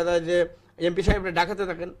ক্ষেত্রে দেখা যায় যে এমপি সাহেবরা ঢাকাতে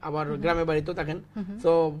থাকেন, আবার গ্রামে বাড়িতেও থাকেন।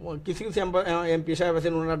 তো কিছু কিছু এমপি সাহেব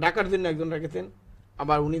আছেন ওনারা ঢাকার জন্য একজন রেখেছেন,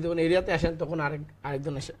 আবার উনি যখন এরিয়াতে আসেন তখন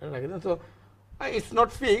আরেকজন রেখেছেন। তো it's not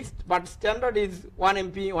fixed, but standard is one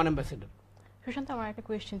MP, one ambassador. Sushant, আমার একটা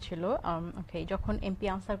কোয়েশ্চেন ছিল। ওকে, যখন এমপি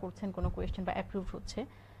আনসার করছেন কোনো কোয়েশ্চেন বা অ্যাপ্রুভ হচ্ছে,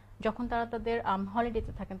 যখন তারা তাদের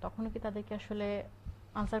হলিডেতে থাকেন তখন কি তাদেরকে আসলে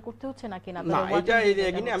আনসার করতে হচ্ছে নাকি না? এটা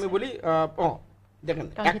এখানে আমি বলি, দেখেন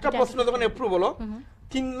একটা প্রশ্ন যখন অ্যাপ্রুভ হলো,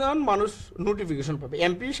 তিনজন মানুষ নোটিফিকেশন পাবে,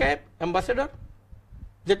 এমপি সাহেব, অ্যাম্বাসেডর,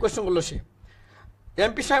 যে কোয়েশ্চেন করলো সে।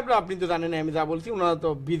 এমপি সাহেবরা আপনি তো জানেন, আমি যা বলছি ওনারা তো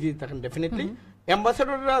বিজি থাকেন ডেফিনেটলি।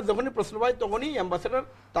 অ্যাম্বাসেডররা যখনই প্রশ্ন পায় তখনই অ্যাম্বাসেডর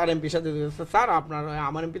তার এমপির সাথে স্যার আপনার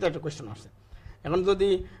আমার এমপিতে একটা কোয়েশ্চেন আসছে। এখন যদি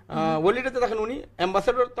ওলিডেতে থাকেন উনি,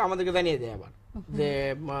 অ্যাম্বাসেডর তো আমাদেরকে জানিয়ে দেয় আবার যে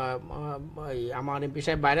আমার এমপি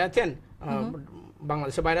সাহেব বাইরে আছেন,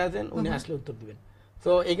 বাংলাদেশে বাইরে আছেন, উনি আসলে উত্তর দিবেন।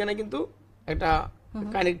 তো এখানে কিন্তু একটা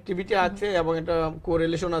কানেক্টিভিটি আছে এবং একটা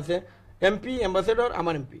কোরিলেশন আছে। এমপি, অ্যাম্বাসেডর,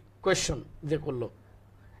 আমার এমপি, কোয়েশ্চন যে করলো,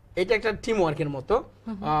 এটা একটা টিম ওয়ার্কের মতো।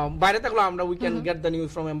 বাইরে থাকলে আমরা we can get the news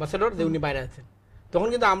from ambassador যে উনি বাইরে আছেন, তখন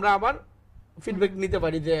কিন্তু আমরা আবার ফিডব্যাক নিতে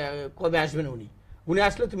পারি যে কবে আসবেন উনি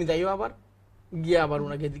আসলে তুমি যাইও আবার গিয়ে আবার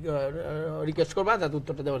ওনাকে রিকোয়েস্ট করবা যাতে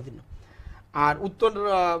উত্তরটা দেওয়ার জন্য। আর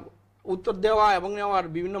উত্তর দেওয়া এবং নেওয়ার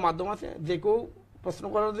বিভিন্ন মাধ্যম আছে, যে কেউ প্রশ্ন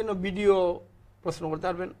করার জন্য ভিডিও প্রশ্ন করতে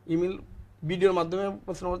পারবেন, ইমেল ভিডিওর মাধ্যমে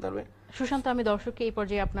প্রশ্ন করতে পারবেন। সুশান্ত, আমি দর্শককে এই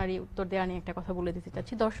পর্যায়ে আপনার এই উত্তর দেওয়া নিয়ে একটা কথা বলে দিতে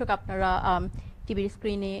চাচ্ছি। দর্শক, আপনারা টিভির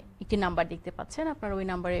স্ক্রিনে একটি নাম্বার দেখতে পাচ্ছেন, আপনারা ওই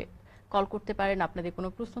নাম্বারে কল করতে পারেন, আপনাদের কোনো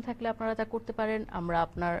প্রশ্ন থাকলে আপনারা তা করতে পারেন, আমরা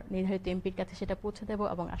আপনার নির্ধারিত এমপির কাছে সেটা পৌঁছে দেব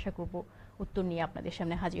এবং আশা করব উত্তর নিয়ে আপনাদের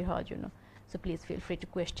সামনে হাজির হওয়ার জন্য। So please feel free to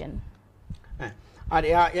question. হ্যাঁ, আর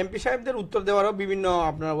এমপি সাহেবদের উত্তর দেওয়ারও বিভিন্ন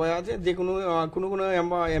আপনার ওয়ে আছে, যে কোনো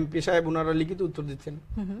এমপি সাহেব ওনারা লিখিত উত্তর দিচ্ছেন,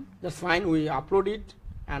 that's fine, we upload it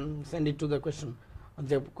and send it to the question,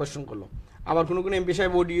 যে কোয়েশ্চন করলো। আবার কোনো এমপি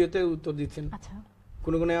সাহেব অডিওতে উত্তর দিচ্ছেন, আচ্ছা,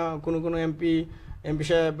 কোনো এমপি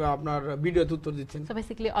সাহেব আপনার ভিডিওতে উত্তর দিচ্ছেন। So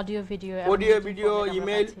basically audio video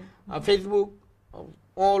email Facebook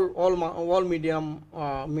all medium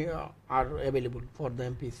are available for the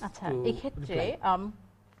MPs. আচ্ছা, এই ক্ষেত্রে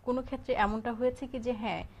কোন ক্ষেত্রে এমনটা হয়েছে কি যে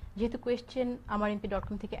হ্যাঁ, যেহেতু কোয়েশ্চেন আমার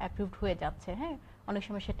mp.com থেকে অ্যাপ্রুভড হয়ে যাচ্ছে, হ্যাঁ, অনেক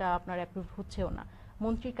সময় সেটা আপনার অ্যাপ্রুভ হচ্ছেও না,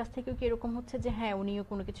 মন্ত্রীর কাছ থেকেও কি এরকম হচ্ছে যে হ্যাঁ উনিও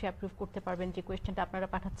কোনো কিছু অ্যাপ্রুভ করতে পারবেন, যে কোয়েশ্চেনটা আপনারা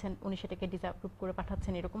পাঠাচ্ছেন উনি সেটাকে ডিসঅ্যাপ্রুভ করে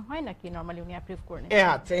পাঠাচ্ছেন, এরকম হয় নাকি নরমালি উনি অ্যাপ্রুভ করে নেন?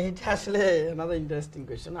 আচ্ছা, এটা আসলে another interesting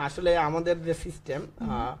question. আসলে আমাদের যে সিস্টেম,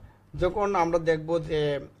 যখন আমরা দেখব যে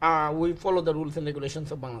we follow the rules and regulations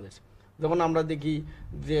of Bangladesh, যখন আমরা দেখি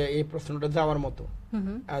যে এই প্রশ্নটা যাওয়ার মতো,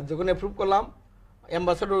 যখন অ্যাপ্রুভ করলাম,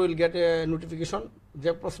 ambassador will get a notification, যে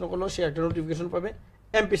প্রশ্ন করলো সে একটা নোটিফিকেশন পাবে,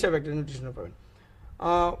 এমপি সাহেব একটা নোটিফিকেশন পাবেন।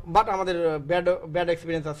 বাট আমাদের ব্যাড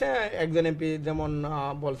এক্সপিরিয়েন্স আছে। একজন এমপি যেমন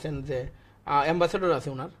বলছেন যে অ্যাম্বাসেডর আছে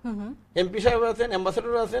ওনার, এমপি সাহেব আছেন,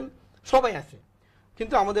 অ্যাম্বাসেডর আছেন, সবাই আছে,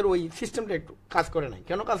 কিন্তু আমাদের ওই সিস্টেমটা একটু কাজ করে নাই।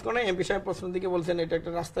 কেন কাজ করে নাই? এমপি সাহেব প্রশ্ন দিকে বলছেন এটা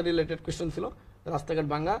একটা রাস্তা রিলেটেড কোয়েশ্চেন ছিল, রাস্তাঘাট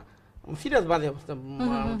ভাঙা, সিরিয়াস বাজে অবস্থা,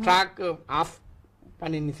 ট্রাক আফ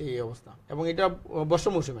পানির নিচে এই অবস্থা, এবং এটা বর্ষা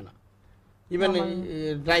মৌসুমে না, ইভেন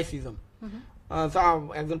ড্রাই সিজন।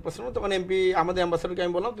 একজন প্রশ্ন, তখন এমপি আমাদের অ্যাম্বাসেডরকে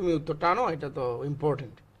আমি বললাম তুমি উত্তরটা আনো, এটা তো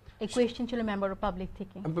ইম্পর্টেন্ট। এই কোয়েশ্চেন ছিল মেম্বার অফ পাবলিক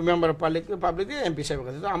থেকে, এমপি সাহেবের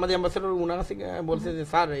কাছে। তো আমাদের অ্যাম্বাসেডর ওনার কাছে বলছে যে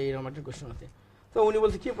স্যার এইরকম একটা কোয়েশ্চেন আছে। তো উনি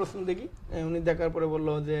বলছে কি প্রশ্ন দেখি, উনি দেখার পরে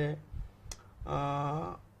বললো যে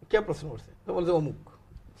কে প্রশ্ন করছে, তো বলছে অমুক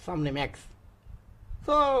সামনে ম্যাক্স।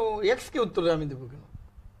 তো এক্সকে উত্তর আমি দেবো কেন,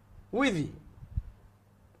 উইজি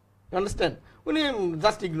আন্ডারস্ট্যান্ড, উনি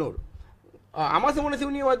জাস্ট ইগনোর। আমার কাছে মনে হচ্ছে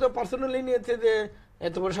উনি হয়তো পার্সোনালি নিয়েছে যে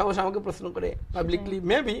এত বড় সাহস আমাকে প্রশ্ন করে publicly,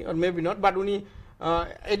 maybe or maybe not, but উনি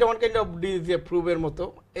এটা ওয়ান কাইন্ড অফ ডিসঅ্যাপ্রুভের মতো,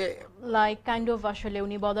 লাইক কাইন্ড অফ আসলে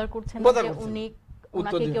উনি বদার করছেন যে উনি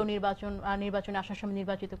ওনাকে কেউ নির্বাচনে আসার সময়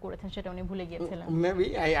নির্বাচিত করেছেন সেটা উনি ভুলে গিয়েছিলেন। Maybe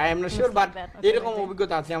I am not sure, but এরকম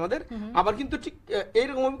অভিজ্ঞতা আছে আমাদের। আবার কিন্তু ঠিক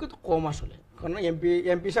এইরকম অভিজ্ঞতা কম আসলে, কারণ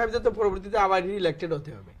এমপি সাহেব তো পরবর্তীতে আবার রিইলেক্টেড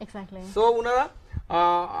হতে হবে। এক্স্যাক্টলি। সো ওনারা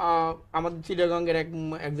আমাদের চিটাগাঙ্গের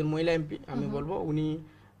একজন মহিলা এমপি, আমি বলবো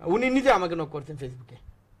উনি নিজে আমাকে নক করছেন ফেসবুকে,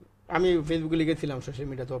 আমি ফেসবুকে লিখেছিলাম সোশ্যাল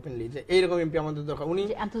মিডিয়াতে ওপেনলি যে এইরকম এমপি আমাদের দরকার। উনি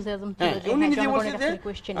নিজে বলছেন যে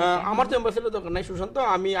আমার তো অ্যাম্বাসেডর দরকার নাই সুশান্ত,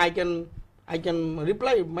 আমি I can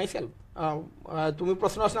reply my self, তুমি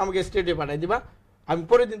প্রশ্ন আসলে আমাকে স্টেটে পাঠাই দিবা, আমি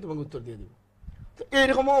পরের দিন তোমাকে উত্তর দিয়ে দিব। তো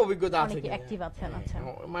এইরকমও অভিজ্ঞতা আছে,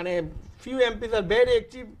 মানে few MPs are very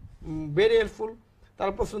active, very helpful,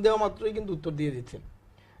 তারা প্রশ্ন দেওয়া মাত্রই কিন্তু উত্তর দিয়ে দিচ্ছেন।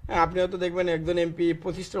 হ্যাঁ, আপনি হয়তো দেখবেন একজন এমপি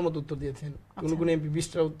 25টার মতো উত্তর দিয়েছেন, কোনো এমপি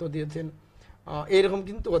 20টার উত্তর দিয়েছেন, এইরকম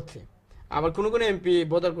কিন্তু হচ্ছে। আবার কোনো এমপি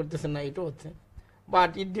বদার করতেছেন না, এটাও হচ্ছে।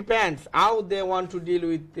 But it depends how they want to deal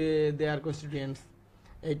with their constituents,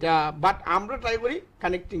 এটা। বাট আমরা ট্রাই করি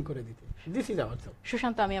কানেক্টিং করে দিতে। This is our job.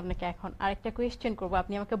 Sushant, আমি আপনাকে এখন আরেকটা কোয়েশ্চেন করব,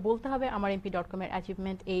 আপনি আমাকে বলতে হবে আমার mp.com এর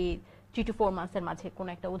অ্যাচিভমেন্ট এই 3 to 4 মান্থসের মাঝে কোনো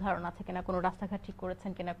একটা উদাহরণ আছে কিনা, কোনো রাস্তাঘাট ঠিক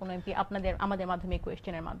করেছেন কিনা কোনো এমপি আমাদের মাধ্যমে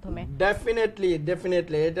কোয়েশ্চেনের মাধ্যমে।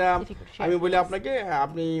 ডেফিনেটলি এটা আমি বলি আপনাকে,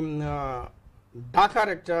 আপনি ঢাকার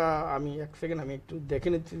একটা, আমি এক সেকেন্ড আমি একটু দেখে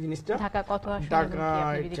নিচ্ছি জিনিসটা। ঢাকা কত আসলে ঢাকা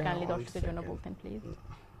আপনি যদি কাইন্ডলি দর্শকদের জন্য বলতেন প্লিজ।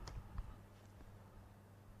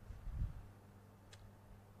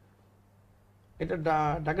 এটা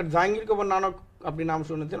ঢাকার জাহাঙ্গীর কবর নানক, আপনি নাম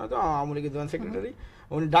শুনেছেন হয়তো, আওয়ামী লীগের জয়েন্ট সেক্রেটারি,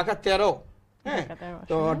 উনি ঢাকা 13। হ্যাঁ,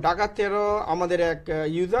 তো ঢাকা 13 আমাদের এক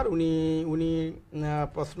ইউজার, উনি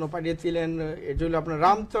প্রশ্ন পাঠিয়েছিলেন, এটা হলো আপনার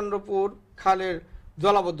রামচন্দ্রপুর খালের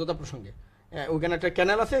জলাবদ্ধতা প্রসঙ্গে। ওইখানে একটা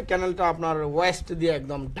ক্যানেল আছে, ক্যানেলটা আপনার ওয়েস্ট দিয়ে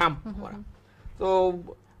একদম ডাম্প করা। তো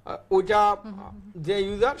ওইটা যে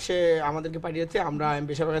ইউজার সে আমাদেরকে পাঠিয়েছে, আমরা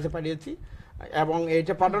এমপি সাহেবের কাছে পাঠিয়েছি, এবং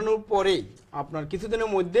এইটা পাঠানোর পরেই আপনার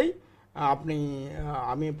কিছুদিনের মধ্যেই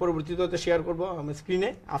আমি পরবর্তীতে শেয়ার করব আমি স্ক্রিনে,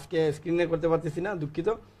 আজকে স্ক্রিনে করতে পারতেছি না, দুঃখিত।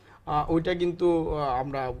 ওইটা কিন্তু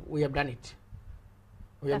আমরা উই হ্যাভ ডান ইট।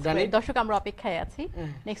 দর্শক আমরা অপেক্ষায় আছি,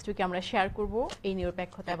 নেক্সট উইকে আমরা শেয়ার করব এই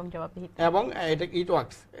নিরপেক্ষতা এবং জবাবদিহিতা, এবং এটা ইট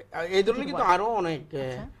ওয়ার্কস। এই ধরনের কিন্তু আরো অনেক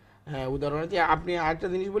উদাহরণ আছে। আপনি আরেকটা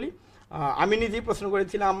জিনিস বলি, আমি নিজেই প্রশ্ন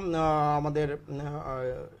করেছিলাম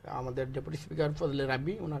আমাদের ডেপুটি স্পিকার ফজলে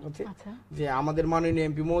রাব্বি ওনার কাছে, যে আমাদের মাননীয়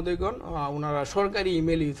এমপি মহোদয়গণ ওনারা সরকারি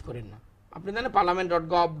ইমেল ইউজ করেন না। আপনি জানেন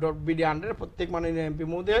parliament.gov.bd আন্ডারে প্রত্যেক মাননীয় এমপি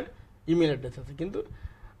মহোদয়ের ইমেল অ্যাড্রেস আছে, কিন্তু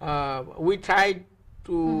we try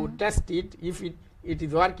to test it, if it it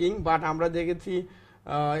is working, but আমরা দেখেছি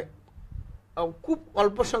খুব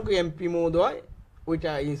অল্প সংখ্যক এমপি মহোদয়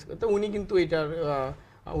ওইটা ইউজ করতে। উনি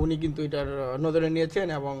কিন্তু এটার নজরে নিয়েছেন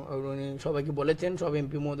এবং উনি সবাইকে বলেছেন, সব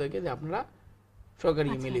এমপি মহোদয়কে, যে আপনারা সরকারি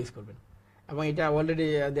ইমেল ইউজ করবেন। এবং এটা already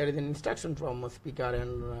there is an instruction from speaker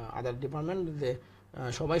and other department যে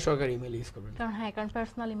সবাই সরকারি ইমেল ইউজ করবেন, কারণ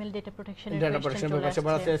পার্সোনাল ইমেল ডেটা প্রোটেকশন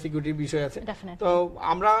সিকিউরিটির বিষয় আছে। তো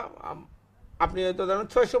আমরা আপনি হয়তো জানেন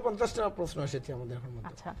 650টা প্রশ্ন এসেছে আমাদের এখন মধ্যে।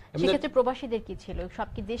 আচ্ছা, সেক্ষেত্রে প্রবাসীদের কি ছিল? সব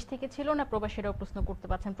কি দেশ থেকে ছিল না প্রবাসীরাও প্রশ্ন করতে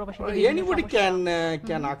পারছেন? প্রবাসীদের এনিবডি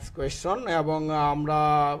ক্যান আস্ক কোয়েশ্চন। এবং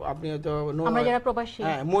আপনি হয়তো আমরা যারা প্রবাসী,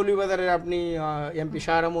 মৌলভীবাজারের আপনি এমপি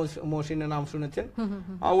শাহরা মহসিনের নাম শুনেছেন,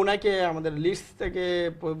 উনাকে আমাদের লিস্ট থেকে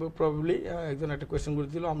প্রবাবলি একজন একটা কোয়েশ্চন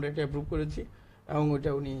করেছিল, আমরা এটা অ্যাপ্রুভ করেছি এবং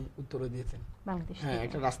ওইটা উনি উত্তরও দিয়েছেন। বাংলাদেশ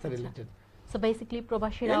একটা রাস্তা রিলেটেড। সো বেসিক্যালি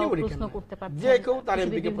প্রবাসীরাও প্রশ্ন করতে পারছেন, যে কেউ তার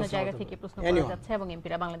এমপিকে বিভিন্ন জায়গা থেকে প্রশ্ন করা যাচ্ছে এবং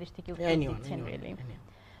এমপিরা বাংলাদেশ থেকে উত্তর দিচ্ছেন।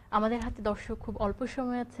 আমাদের হাতে দর্শক খুব অল্প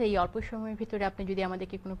সময় আছে, এই অল্প সময়ের ভিতরে আপনি যদি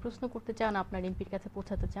আমাদেরকে কোনো প্রশ্ন করতে চান, আপনার এমপির কাছে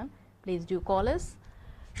পৌঁছাতে চান, প্লিজ ডু কল আস।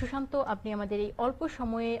 সুশান্ত, আপনি আমাদের এই অল্প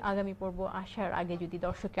সময়ে আগামী পর্ব আসার আগে যদি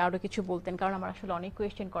দর্শককে আরো কিছু বলতেন, কারণ আমার আসলে অনেক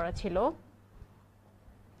কোয়েশ্চেন করা ছিল,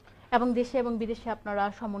 এবং দেশে এবং বিদেশে আপনারা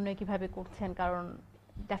সমন্বয় কিভাবে করছেন, কারণ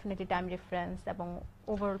ডেফিনেটলি টাইম ডিফারেন্স এবং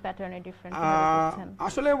ওভারঅল প্যাটার্নের ডিফারেন্স করছেন।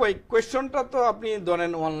 আসলে ওই কোশ্চেনটা তো আপনি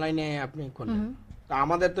ধরেন অনলাইনে আপনি করলেন,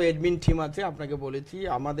 আমাদের তো অ্যাডমিন টিম আছে, আপনাকে বলেছি,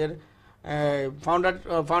 আমাদের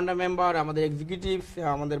ফাউন্ডার মেম্বার, আমাদের এক্সিকিউটিভস,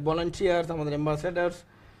 আমাদের ভলান্টিয়ার্স, আমাদের অ্যাম্বাসেডার্স,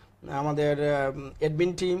 আমাদের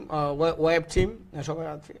অ্যাডমিন টিম, ওয়েব টিম, সবাই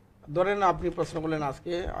আছে। ধরেন আপনি প্রশ্ন করলেন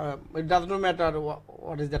আজকে, it does not matter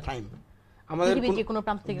what is the time,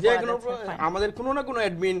 আমাদের কোনো না কোনো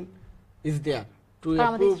অ্যাডমিন ইজ দেয়ার।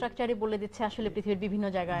 আমাদের স্ট্রাকচারে বলে দিচ্ছে আসলে পৃথিবীর বিভিন্ন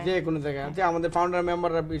জায়গায়, যে কোনো জায়গায় আছে, আমাদের ফাউন্ডার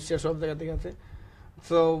মেম্বাররা বিশ্বের সব জায়গা থেকে আছে।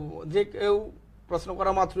 সো যে কেউ প্রশ্ন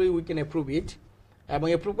করা মাত্রই উই ক্যান অ্যাপ্রুভ ইট, এবং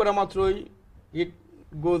অ্যাপ্রুভ করা মাত্রই ইট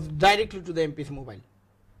গোজ directly to the MPs mobile.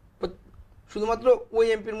 শুধুমাত্র ওই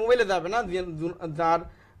এমপির মোবাইলে যাবে না যার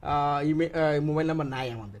মোবাইল নাম্বার নাই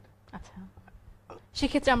আমাদের। আচ্ছা,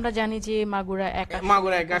 সেক্ষেত্রে আমরা জানি যে মাগুরা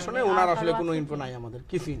এক আসনে ওনার আসলে কোনো ইনফো নাই, আমাদের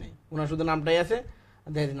কিছুই নাই, ওনার শুধু নামটাই আছে,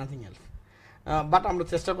 there is nothing else. But আমরা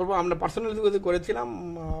চেষ্টা করবো, আমরা পার্সোনালি যোগাযোগ করেছিলাম,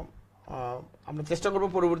 আমরা চেষ্টা করবো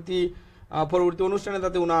পরবর্তী অনুষ্ঠানে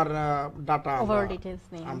যাতে ওনার ডাটা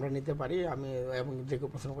আমরা নিতে পারি, আমি এবং যে কেউ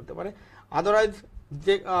প্রশ্ন করতে পারে। আদারওয়াইজ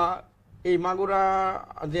যে এই মাগুরা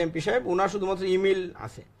যে এমপি সাহেব, ওনার শুধুমাত্র ইমেল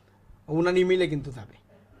আছে, ওনার ইমেলে কিন্তু যাবে,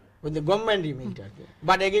 ওই যে গভর্নমেন্ট ইমেলটা আর কি।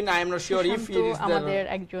 But again I am not sure if it is আমাদের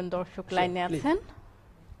একজন দর্শক লাইনে আছেন।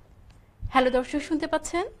 হ্যালো দর্শক, শুনতে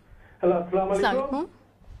পাচ্ছেন? হ্যালো, আসসালামু আলাইকুম।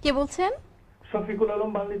 কে বলছেন? শফিকুল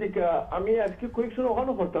আলম, বাংলা থেকে। আমি আজকে কোয়েকশন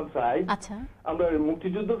ওখানে করতাম চাই। আচ্ছা, আমরা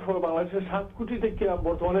মুক্তিযুদ্ধের পর বাংলাদেশের 7 কোটি থেকে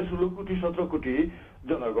বর্তমানে 16 কোটি 17 কোটি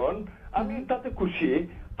জনগণ, আমি তাতে খুশি।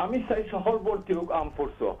 আমি চাই শহরবর্তী হোক আর্ম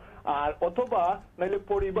ফোর্স, আর অথবা নাইলে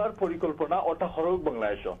পরিবার পরিকল্পনা, ওটা হরক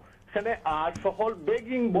বাংলাদেশ, সেখানে আর সকল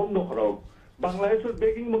বেগিং বন্ধ হরক। বাংলাদেশের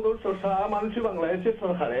বেগিং বন্ধ, সারা মানুষের বাংলাদেশের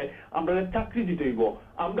সরকারে আমরা চাকরি দিতে হইব।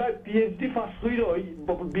 আমরা পিএইচডি ফার্স্ট হই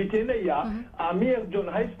বিটে নেইয়া, আমি একজন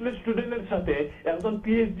হাই স্কুলের স্টুডেন্টের সাথে একজন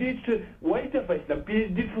পিএইচডি ওয়াইটে পাইছিলাম,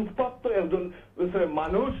 পিএইচডি সুপ্রাপ্ত একজন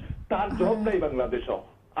মানুষ, তার জব নাই বাংলাদেশ,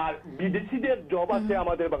 আর বিদেশিদের জব আছে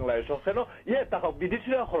আমাদের বাংলাদেশ। কেন টাকা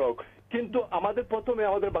বিদেশিরা খরক, কিন্তু আমাদের প্রথমে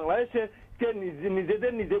আমাদের বাংলাদেশে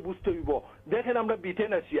নিজেদের নিজে বুঝতে হইব। দেখেন আমরা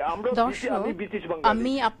ব্রিটেন আছি, আমরা ব্রিটিশ বাংলা।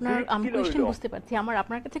 আমি কোয়েশ্চেন বুঝতে পারছি, আমার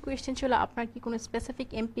আপনার কাছে কোয়েশ্চেন ছিল, আপনার কি কোনো স্পেসিফিক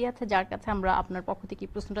এমপি আছে যার কাছে আমরা আপনার পক্ষ থেকে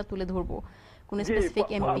প্রশ্নটা তুলে ধরবো? কোন স্পেসিফিক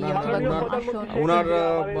এমপি অথবা ওনার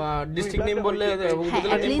ডিস্ট্রিক্ট নেম বললে এবং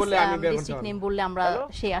উপজেলা নেম বললে আমি ডিস্ট্রিক্ট নেম বললে আমরা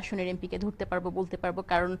সেই আসনের এমপি কে ধরতে পারবো, বলতে পারবো।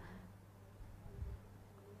 কারণ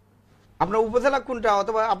আপনার উপজেলা কোনটা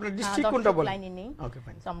অথবা আপনার ডিস্ট্রিক্ট কোনটা বলেন? লাইনে নেই, ওকে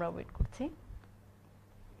ফাইন, আমরা ওয়েট করছি।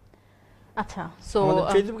 আচ্ছা, সো আমাদের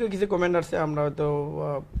ফেসবুকে কিছু কমেন্ট আসছে, আমরা হয়তো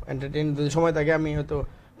এন্টারটেইন যদি সময় থাকে আমি হয়তো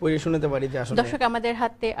পড়ে শুনতে পারি যে আসলে। দর্শক, আমাদের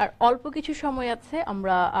হাতে আর অল্প কিছু সময় আছে,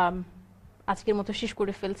 আমরা আজকের মতো শেষ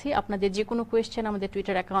করে ফেলছি। আপনাদের যে কোনো কোয়েশ্চেন আমাদের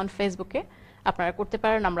টুইটার অ্যাকাউন্ট, ফেসবুকে আপনারা করতে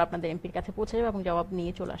পারেন, আমরা আপনাদের এমপির কাছে পৌঁছে যাব এবং জবাব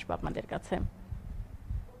নিয়ে চলে আসবো আপনাদের কাছে।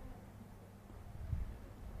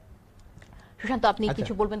 সুশান্ত, আপনি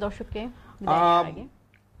কিছু বলবেন দর্শককে?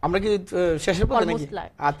 আমরা কি শেষের পথে নাকি?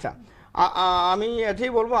 আচ্ছা, আমি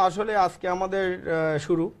এটাই বলবো, আসলে আজকে আমাদের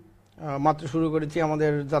মাত্র শুরু করেছি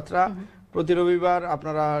আমাদের যাত্রা। প্রতি রবিবার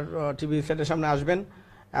আপনারা টিভি সেটের সামনে আসবেন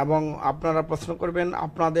এবং আপনারা প্রশ্ন করবেন,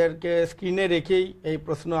 আপনাদেরকে স্ক্রিনে রেখেই এই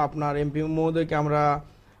প্রশ্ন আপনার এমপি মহোদয়কে আমরা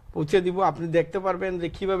পৌঁছে দিব। আপনি দেখতে পারবেন যে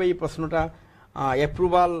কীভাবে এই প্রশ্নটা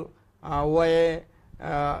অ্যাপ্রুভাল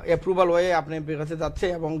ওয়ে আপনার এমপির কাছে যাচ্ছে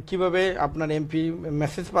এবং কিভাবে আপনার এমপি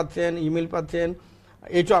মেসেজ পাচ্ছেন, ইমেল পাচ্ছেন,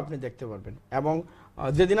 এইটাও আপনি দেখতে পারবেন। এবং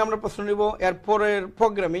যেদিন আমরা প্রশ্ন নিব এর পরের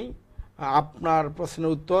প্রোগ্রামেই আপনার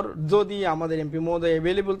প্রশ্নের উত্তর যদি আমাদের এমপি মহোদয়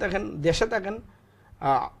অ্যাভেলেবল থাকেন, দেশে থাকেন,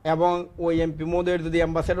 এবং ওই এমপি মহোদয়ের যদি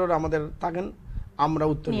অ্যাম্বাসেডর আমাদের থাকেন, আমরা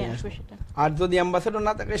উত্তর নিয়ে আসবো। আর যদি অ্যাম্বাসেডর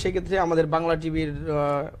না থাকে সেক্ষেত্রে আমাদের বাংলা টিভির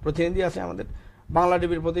প্রতিনিধি আছে, আমাদের বাংলা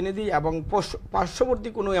টিভির প্রতিনিধি এবং পার্শ্ববর্তী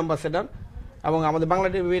কোনো অ্যাম্বাসেডর এবং আমাদের বাংলা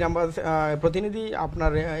টিভির প্রতিনিধি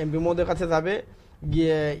আপনার এমপি মহোদয়ের কাছে যাবে,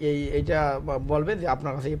 গিয়ে এইটা বলবে যে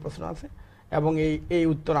আপনার কাছে এই প্রশ্ন আছে এবং এই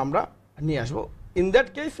উত্তর আমরা নিয়ে আসবো। ইন দ্যাট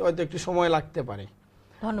কেস হয়তো একটু সময় লাগতে পারে।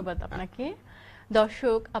 ধন্যবাদ আপনাকে।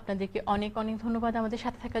 দর্শক, আপনাদেরকে অনেক অনেক ধন্যবাদ আমাদের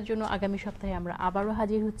সাথে থাকার জন্য। আগামী সপ্তাহে আমরা আবারও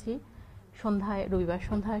হাজির হচ্ছি সন্ধ্যায়, রবিবার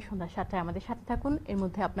সন্ধ্যা 7টায় আমাদের সাথে থাকুন। এর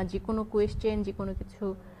মধ্যে আপনার যে কোনো কোয়েশ্চেন, যে কোনো কিছু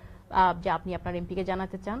যা আপনি আপনার এমপিকে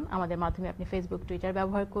জানাতে চান, আমাদের মাধ্যমে আপনি ফেসবুক, টুইটার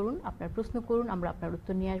ব্যবহার করুন, আপনার প্রশ্ন করুন, আমরা আপনার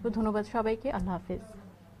উত্তর নিয়ে আসবো। ধন্যবাদ সবাইকে। আল্লাহ হাফেজ।